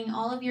 bringing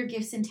all of your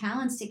gifts and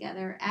talents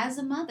together as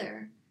a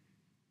mother.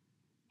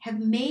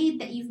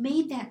 You've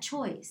made that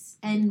choice.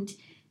 And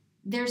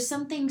there's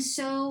something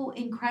so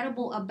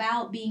incredible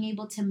about being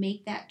able to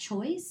make that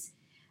choice,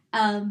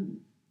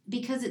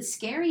 because it's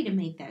scary to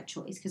make that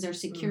choice because our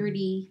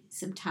security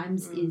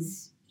sometimes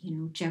is,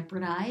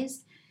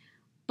 jeopardized.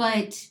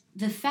 But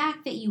the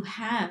fact that you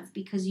have,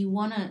 because you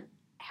want to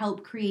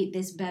help create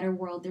this better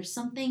world, there's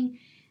something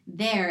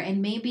there.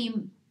 And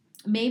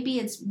maybe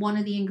it's one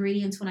of the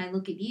ingredients when I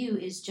look at you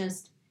is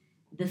just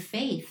the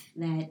faith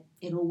that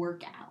it'll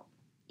work out,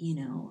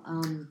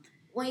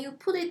 When you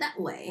put it that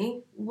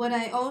way, what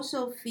I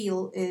also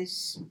feel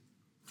is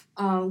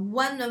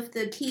one of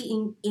the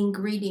key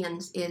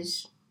ingredients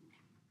is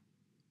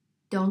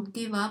don't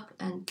give up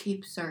and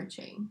keep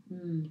searching.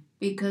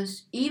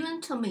 Because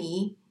even to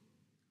me,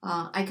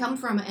 I come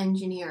from an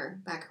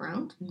engineer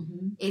background.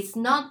 Mm-hmm. It's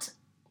not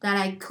that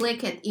I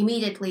click it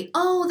immediately.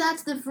 Oh,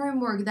 that's the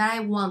framework that I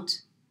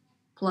want.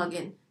 Plug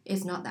in.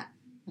 It's not that.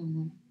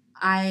 Mm-hmm.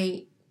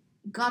 I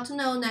got to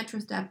know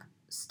Natural Step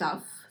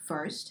stuff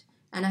first.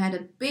 And I had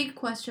a big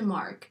question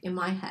mark in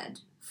my head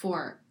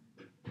for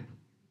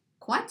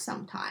quite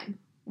some time,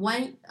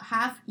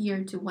 1.5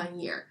 year to 1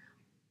 year,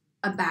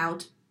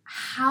 about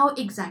how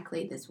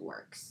exactly this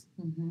works.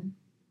 Mm-hmm.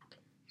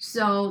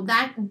 So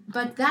that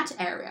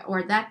area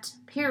or that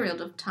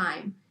period of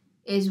time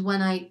is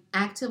when I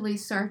actively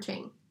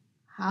searching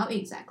how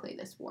exactly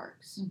this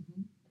works.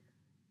 Mm-hmm.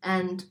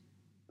 And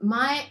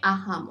my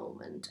aha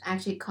moment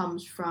actually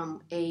comes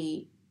from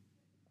a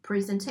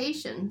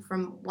presentation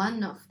from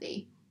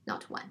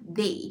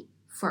the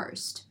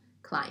first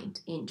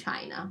client in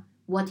China,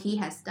 what he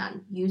has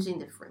done using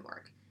the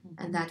framework.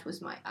 And that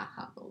was my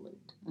aha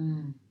moment.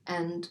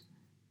 And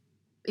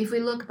if we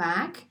look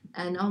back,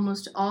 and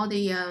almost all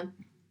the,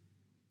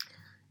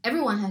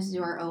 everyone has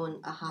their own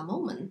aha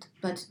moment,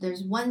 but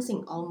there's one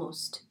thing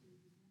almost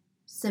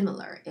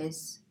similar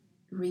is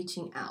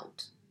reaching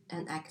out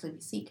and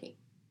actively seeking.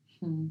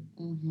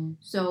 Mm-hmm.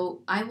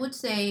 So I would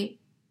say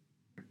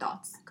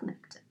dots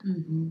connected.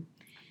 Mm-hmm.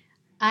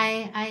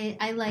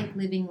 I like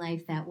living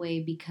life that way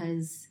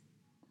because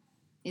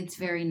it's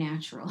very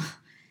natural.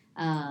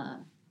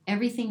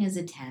 Everything is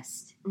a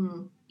test.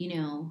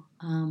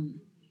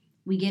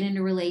 We get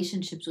into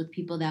relationships with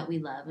people that we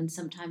love, and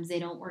sometimes they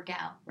don't work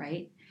out,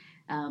 right?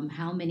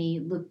 How many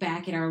look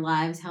back at our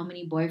lives, how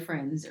many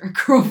boyfriends or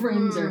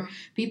girlfriends or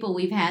people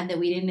we've had that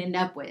we didn't end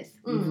up with.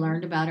 We've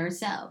learned about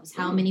ourselves.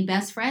 How many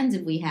best friends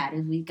have we had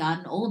as we've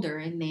gotten older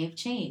and they have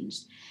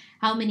changed?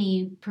 How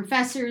many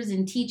professors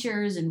and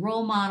teachers and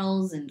role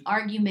models and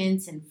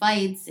arguments and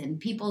fights and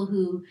people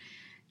who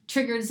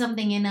triggered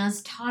something in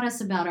us taught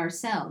us about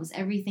ourselves.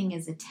 Everything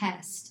is a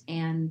test.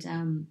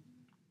 And,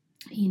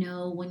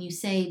 when you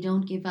say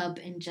don't give up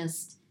and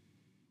just,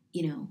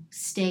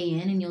 stay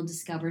in and you'll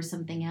discover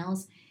something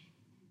else,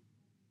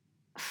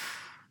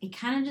 it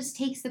kind of just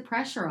takes the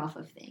pressure off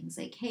of things.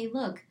 Like, hey,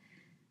 look,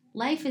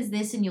 life is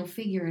this and you'll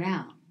figure it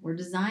out. We're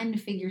designed to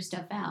figure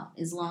stuff out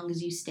as long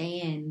as you stay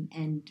in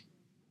and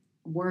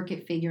work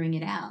at figuring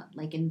it out,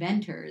 like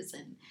inventors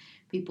and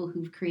people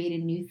who've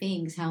created new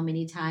things. How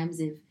many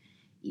times have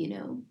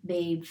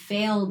they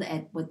failed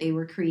at what they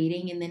were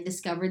creating and then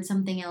discovered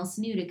something else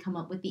new to come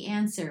up with the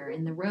answer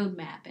and the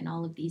roadmap and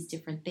all of these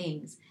different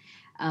things.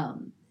 I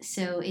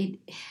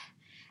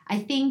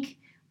think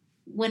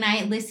when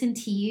I listen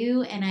to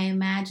you and I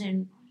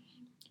imagine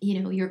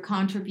your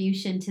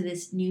contribution to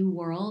this new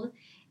world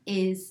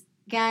is,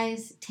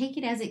 guys, take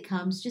it as it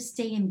comes. Just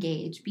stay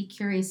engaged. Be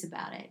curious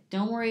about it.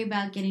 Don't worry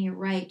about getting it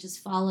right.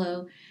 Just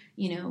follow,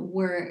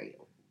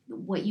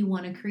 what you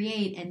want to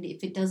create. And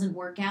if it doesn't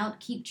work out,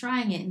 keep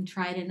trying it and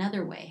try it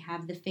another way.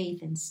 Have the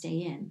faith and stay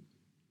in.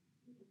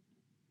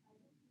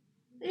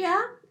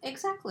 Yeah,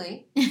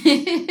 exactly.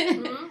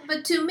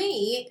 But to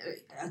me,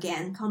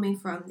 again, coming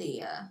from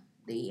the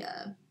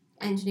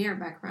engineer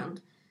background,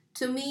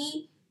 to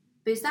me,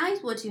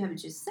 besides what you have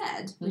just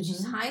said, which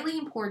is highly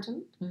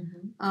important,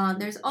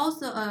 there's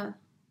also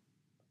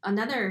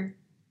another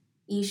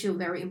issue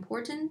very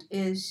important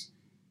is,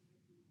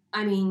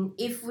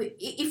 if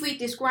we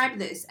describe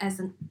this as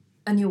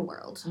a new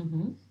world,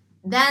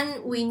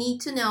 then we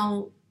need to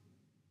know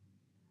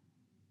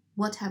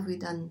what have we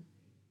done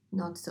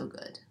not so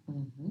good,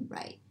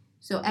 right?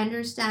 So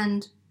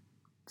understand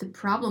the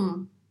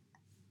problem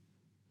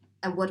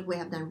and what we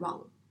have done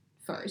wrong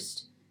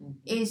first,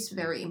 is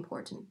very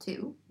important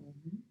too.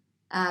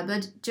 Mm-hmm.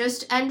 But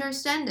just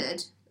understand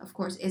it, of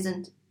course,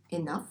 isn't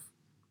enough.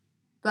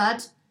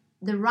 But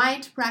the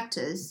right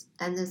practice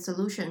and the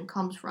solution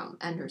comes from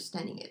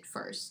understanding it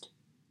first.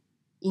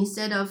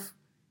 Instead of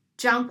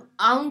jump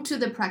onto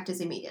the practice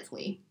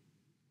immediately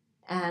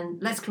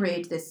and let's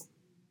create this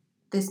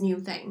new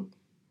thing.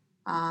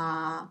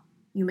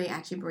 You may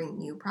actually bring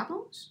new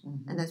problems,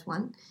 Mm-hmm. and that's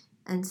one.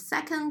 And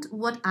second,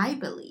 what I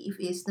believe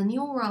is the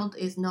new world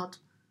is not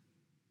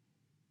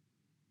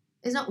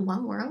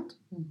one world.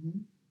 Mm-hmm.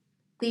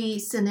 The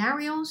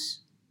scenarios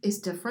is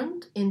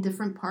different in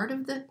different part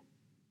of the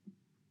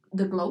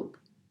globe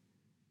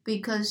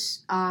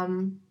because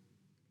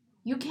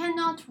you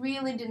cannot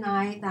really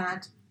deny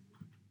that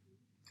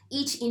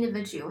each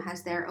individual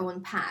has their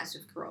own path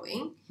of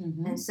growing,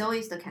 Mm-hmm. and so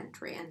is the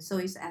country, and so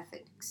is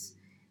ethics,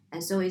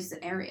 and so is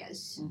the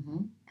areas.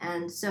 Mm-hmm.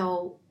 And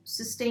so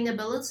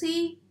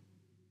sustainability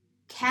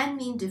can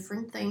mean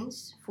different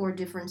things for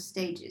different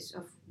stages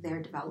of their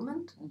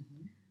development.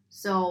 Mm-hmm.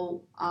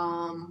 So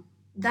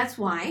that's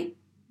why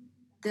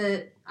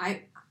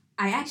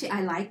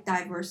I like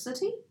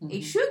diversity. Mm-hmm.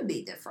 It should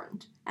be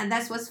different, and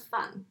that's what's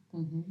fun,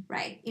 Mm-hmm.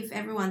 right?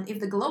 If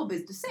the globe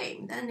is the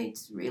same, then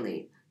it's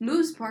really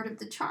lose part of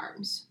the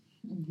charms.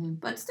 Mm-hmm.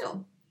 But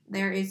still,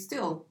 there is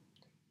still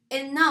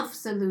enough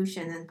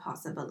solution and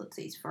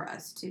possibilities for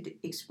us to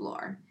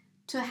explore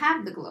to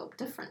have the globe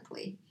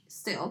differently,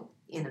 still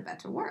in a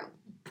better world.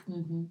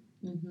 Mm-hmm.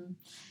 Mm-hmm.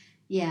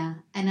 Yeah,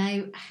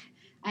 and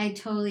I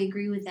totally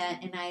agree with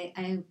that,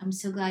 and I'm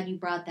so glad you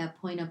brought that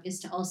point up. Is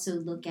to also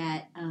look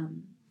at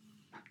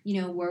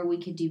where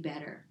we could do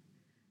better,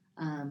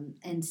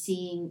 and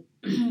seeing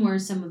where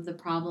some of the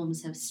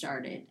problems have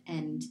started,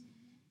 and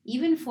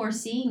even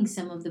foreseeing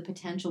some of the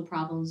potential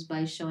problems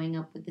by showing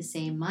up with the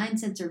same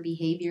mindsets or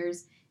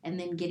behaviors, and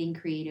then getting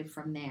creative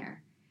from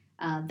there.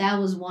 That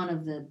was one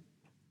of the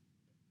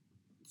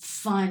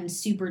fun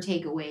super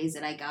takeaways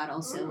that I got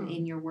also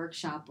in your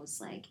workshop was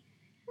like,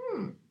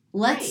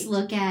 let's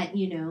look at,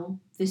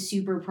 the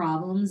super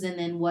problems and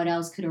then what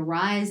else could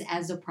arise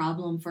as a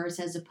problem first,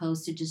 as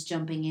opposed to just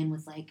jumping in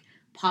with like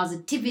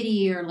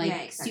positivity or like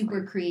exactly.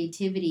 super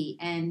creativity.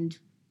 And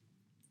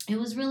it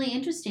was really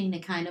interesting to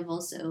kind of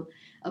also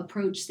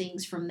approach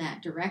things from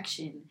that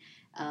direction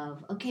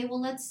of, okay,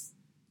 well,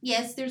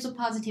 yes, there's a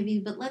positivity,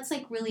 but let's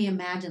like really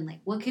imagine like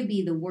what could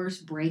be the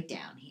worst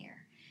breakdown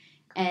here.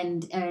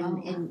 And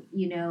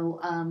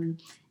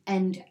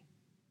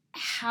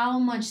how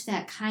much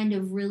that kind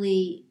of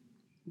really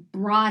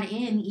brought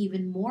in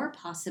even more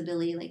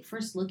possibility, like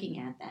first looking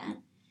at that,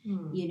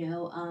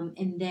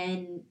 and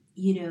then,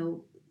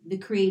 the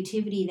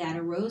creativity that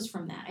arose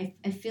from that.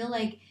 I feel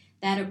like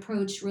that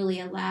approach really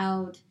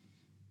allowed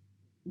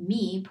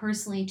me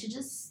personally to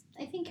just,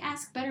 I think,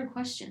 ask better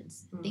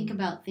questions, think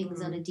about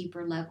things on a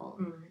deeper level.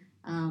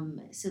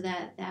 So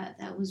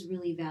that was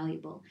really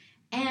valuable.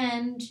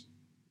 And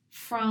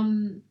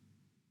from,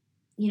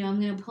 I'm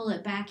going to pull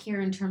it back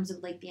here in terms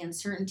of like the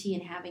uncertainty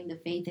and having the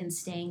faith and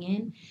staying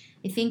in.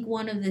 I think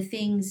one of the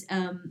things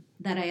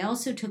that I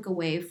also took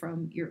away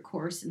from your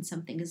course and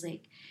something is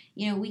like,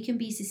 we can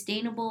be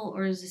sustainable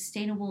or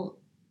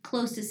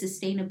close to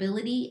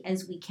sustainability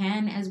as we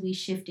can as we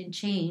shift and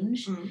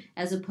change,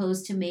 as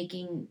opposed to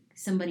making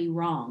somebody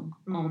wrong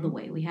all the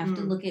way. We have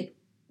to look at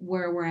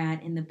where we're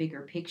at in the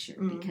bigger picture,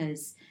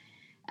 because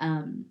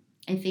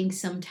I think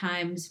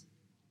sometimes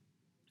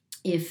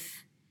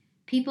if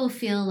people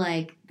feel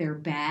like they're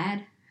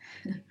bad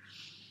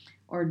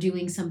or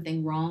doing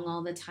something wrong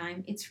all the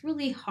time, it's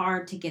really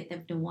hard to get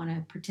them to want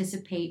to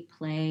participate,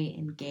 play,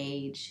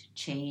 engage,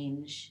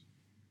 change,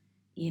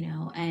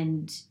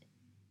 and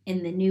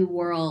in the new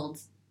world,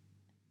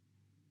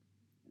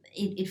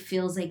 it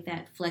feels like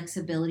that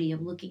flexibility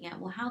of looking at,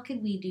 well, how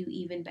could we do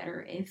even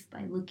better if,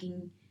 by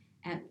looking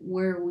at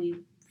where we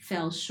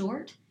fell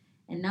short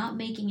and not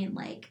making it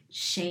like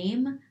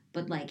shame,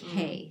 but like,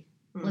 hey,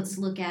 let's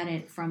look at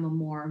it from a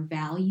more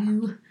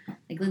value,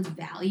 like let's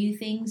value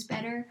things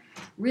better,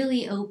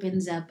 really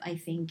opens up, I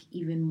think,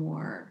 even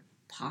more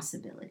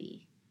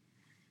possibility.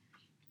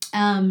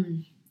 I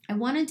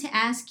wanted to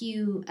ask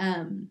you,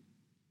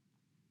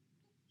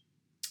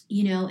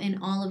 in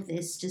all of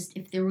this, just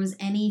if there was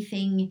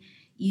anything,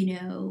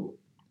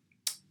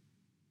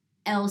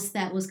 else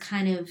that was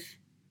kind of,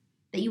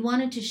 that you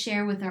wanted to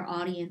share with our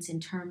audience in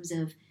terms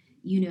of,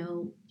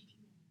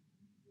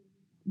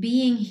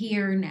 being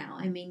here now.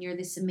 I mean, you're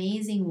this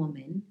amazing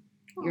woman.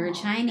 You're a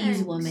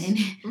Chinese woman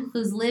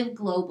who's lived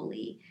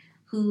globally,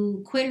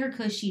 who quit her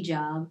cushy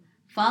job,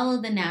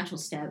 followed the natural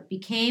step,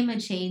 became a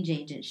change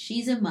agent.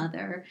 She's a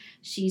mother.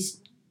 She's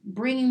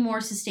bringing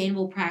more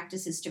sustainable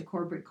practices to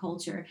corporate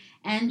culture.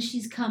 And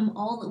she's come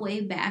all the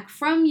way back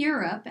from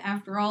Europe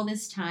after all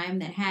this time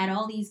that had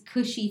all these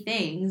cushy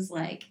things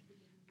like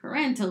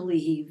parental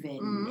leave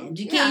and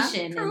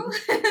education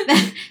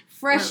and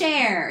fresh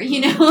air,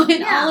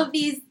 and all of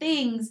these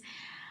things.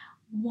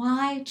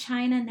 Why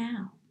China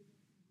now?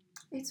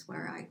 It's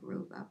where I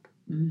grew up.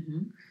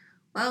 Mm-hmm.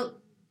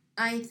 Well,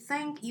 I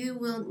think you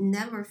will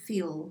never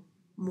feel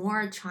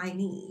more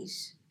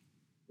Chinese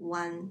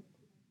when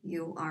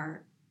you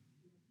are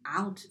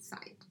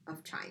outside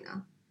of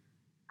China.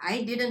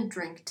 I didn't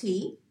drink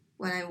tea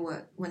when I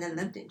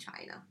lived in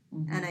China,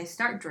 and I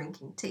started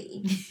drinking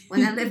tea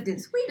when I lived in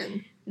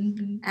Sweden.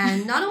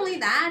 And not only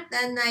that,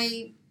 then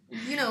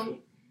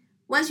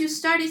once you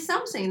started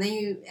something,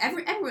 then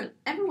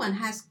everyone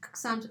has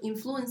some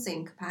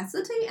influencing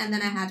capacity, and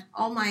then I had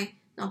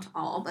not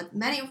all, but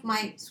many of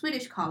my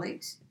Swedish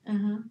colleagues,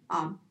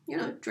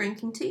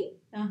 drinking tea.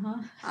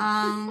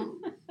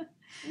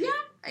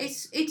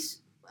 It's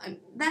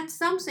that's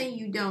something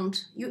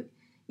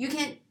you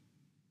can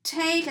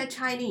take a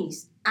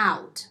Chinese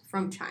out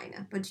from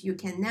China, but you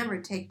can never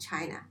take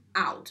China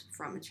out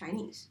from a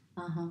Chinese.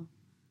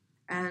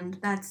 And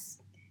that's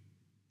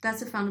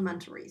a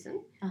fundamental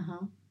reason.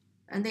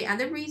 And the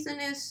other reason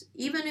is,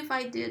 even if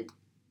I did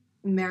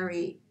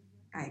marry,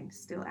 I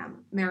still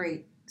am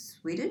married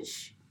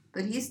Swedish,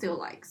 but he still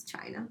likes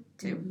China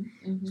too.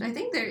 So I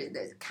think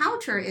the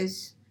culture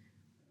is,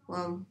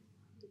 well,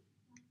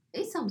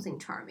 it's something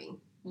charming.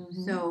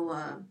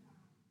 So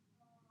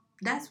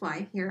that's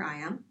why here I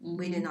am.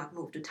 We did not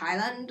move to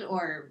Thailand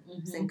or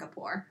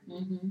Singapore.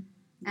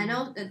 I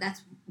know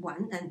that's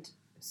one. And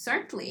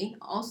certainly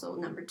also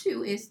number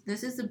two is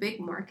this is a big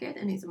market,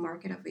 and it's a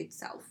market of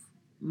itself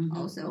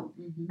also.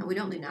 And we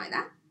don't deny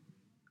that.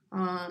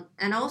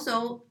 And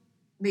also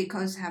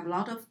because have a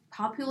lot of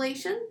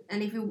population,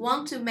 and if you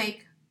want to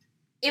make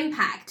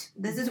impact,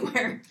 this is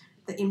where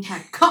the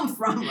impact comes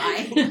from,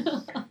 right?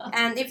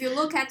 And if you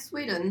look at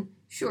Sweden,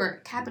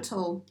 sure,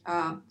 capital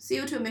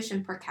CO2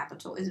 emission per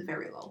capita is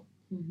very low.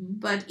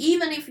 But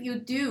even if you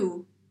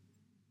do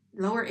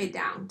lower it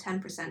down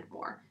 10%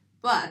 more,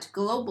 but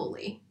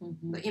globally,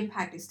 the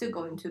impact is still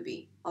going to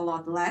be a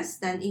lot less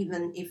than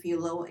even if you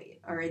lower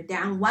it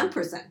down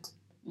 1%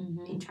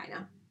 in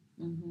China.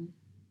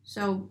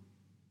 So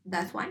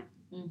that's why.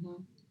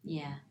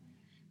 Yeah.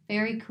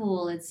 Very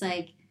cool. It's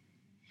like,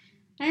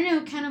 I don't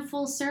know, kind of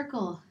full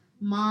circle.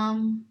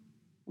 Mom,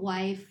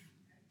 wife,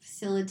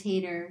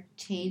 facilitator,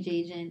 change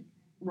agent,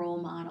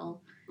 role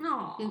model.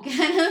 Aww.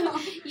 Kind of,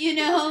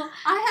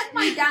 I had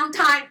my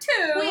downtime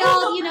too. We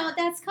all,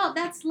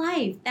 that's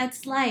life.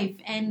 That's life.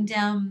 And,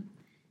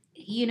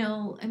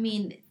 I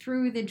mean,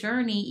 through the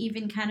journey,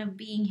 even kind of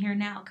being here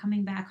now,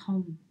 coming back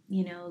home,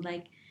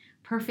 like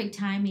perfect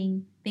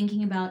timing,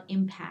 thinking about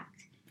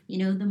impact,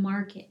 the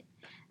market.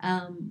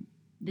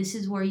 This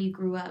is where you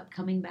grew up,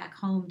 coming back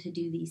home to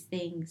do these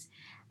things.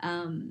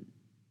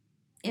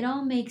 It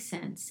all makes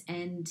sense.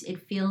 And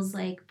it feels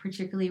like,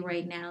 particularly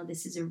right now,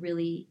 this is a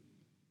really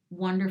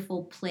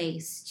wonderful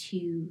place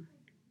to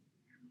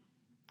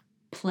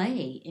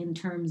play in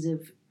terms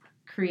of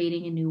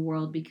creating a new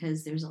world,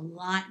 because there's a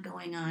lot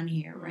going on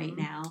here right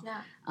now.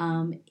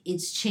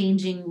 It's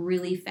changing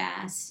really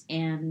fast,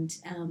 and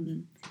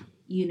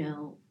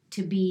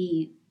to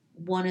be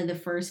one of the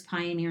first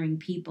pioneering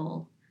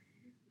people,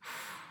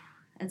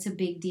 that's a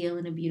big deal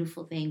and a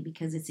beautiful thing,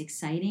 because it's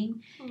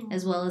exciting,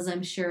 as well as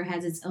I'm sure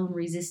has its own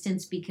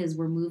resistance, because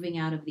we're moving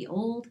out of the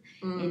old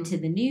into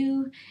the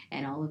new,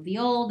 and all of the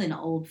old and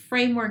old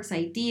frameworks,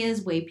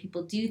 ideas, way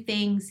people do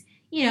things.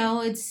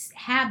 It's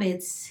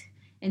habits,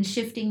 and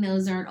shifting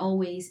those aren't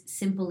always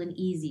simple and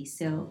easy.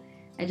 So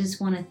I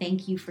just want to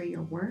thank you for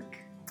your work.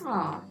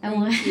 Oh,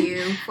 thank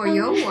you for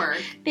your work.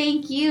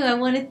 Thank you. I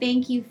want to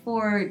thank you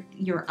for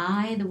your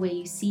eye, the way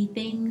you see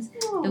things,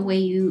 the way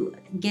you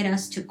get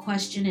us to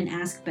question and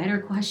ask better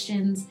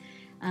questions,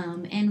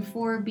 and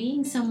for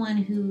being someone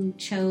who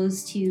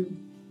chose to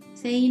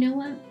say, you know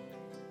what,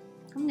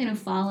 I'm going to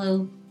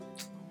follow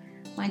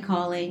my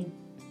calling.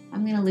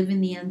 I'm going to live in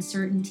the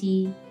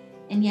uncertainty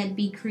and yet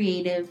be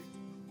creative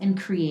and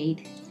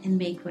create and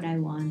make what I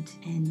want.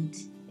 And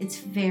it's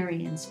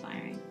very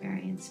inspiring,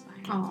 very inspiring.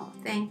 Oh,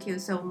 thank you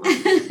so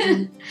much.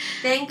 And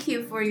thank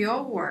you for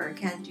your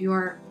work and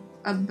your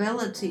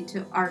ability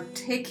to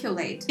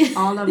articulate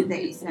all of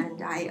this.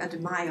 And I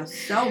admire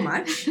so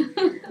much.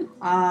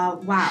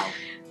 Wow.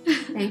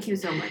 Thank you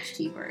so much,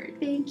 T-Bird.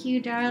 Thank you,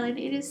 darling.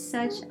 It is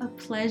such a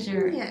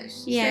pleasure.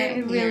 Yes. Yeah,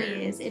 it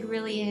really is. It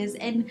really is.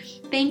 And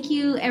thank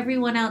you,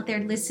 everyone out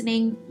there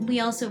listening. We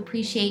also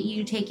appreciate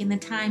you taking the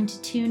time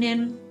to tune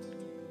in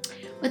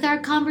with our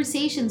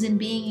conversations and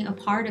being a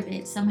part of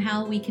it.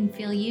 Somehow we can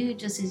feel you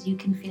just as you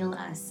can feel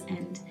us.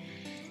 And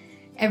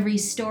every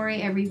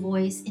story, every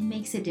voice, it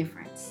makes a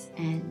difference.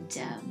 And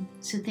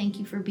so thank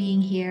you for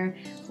being here.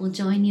 We'll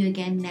join you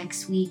again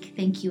next week.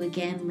 Thank you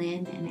again,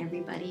 Lynn, and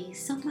everybody.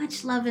 So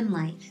much love and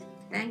light.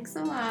 Thanks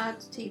a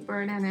lot,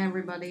 T-Bird and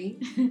everybody.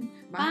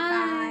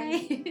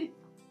 Bye.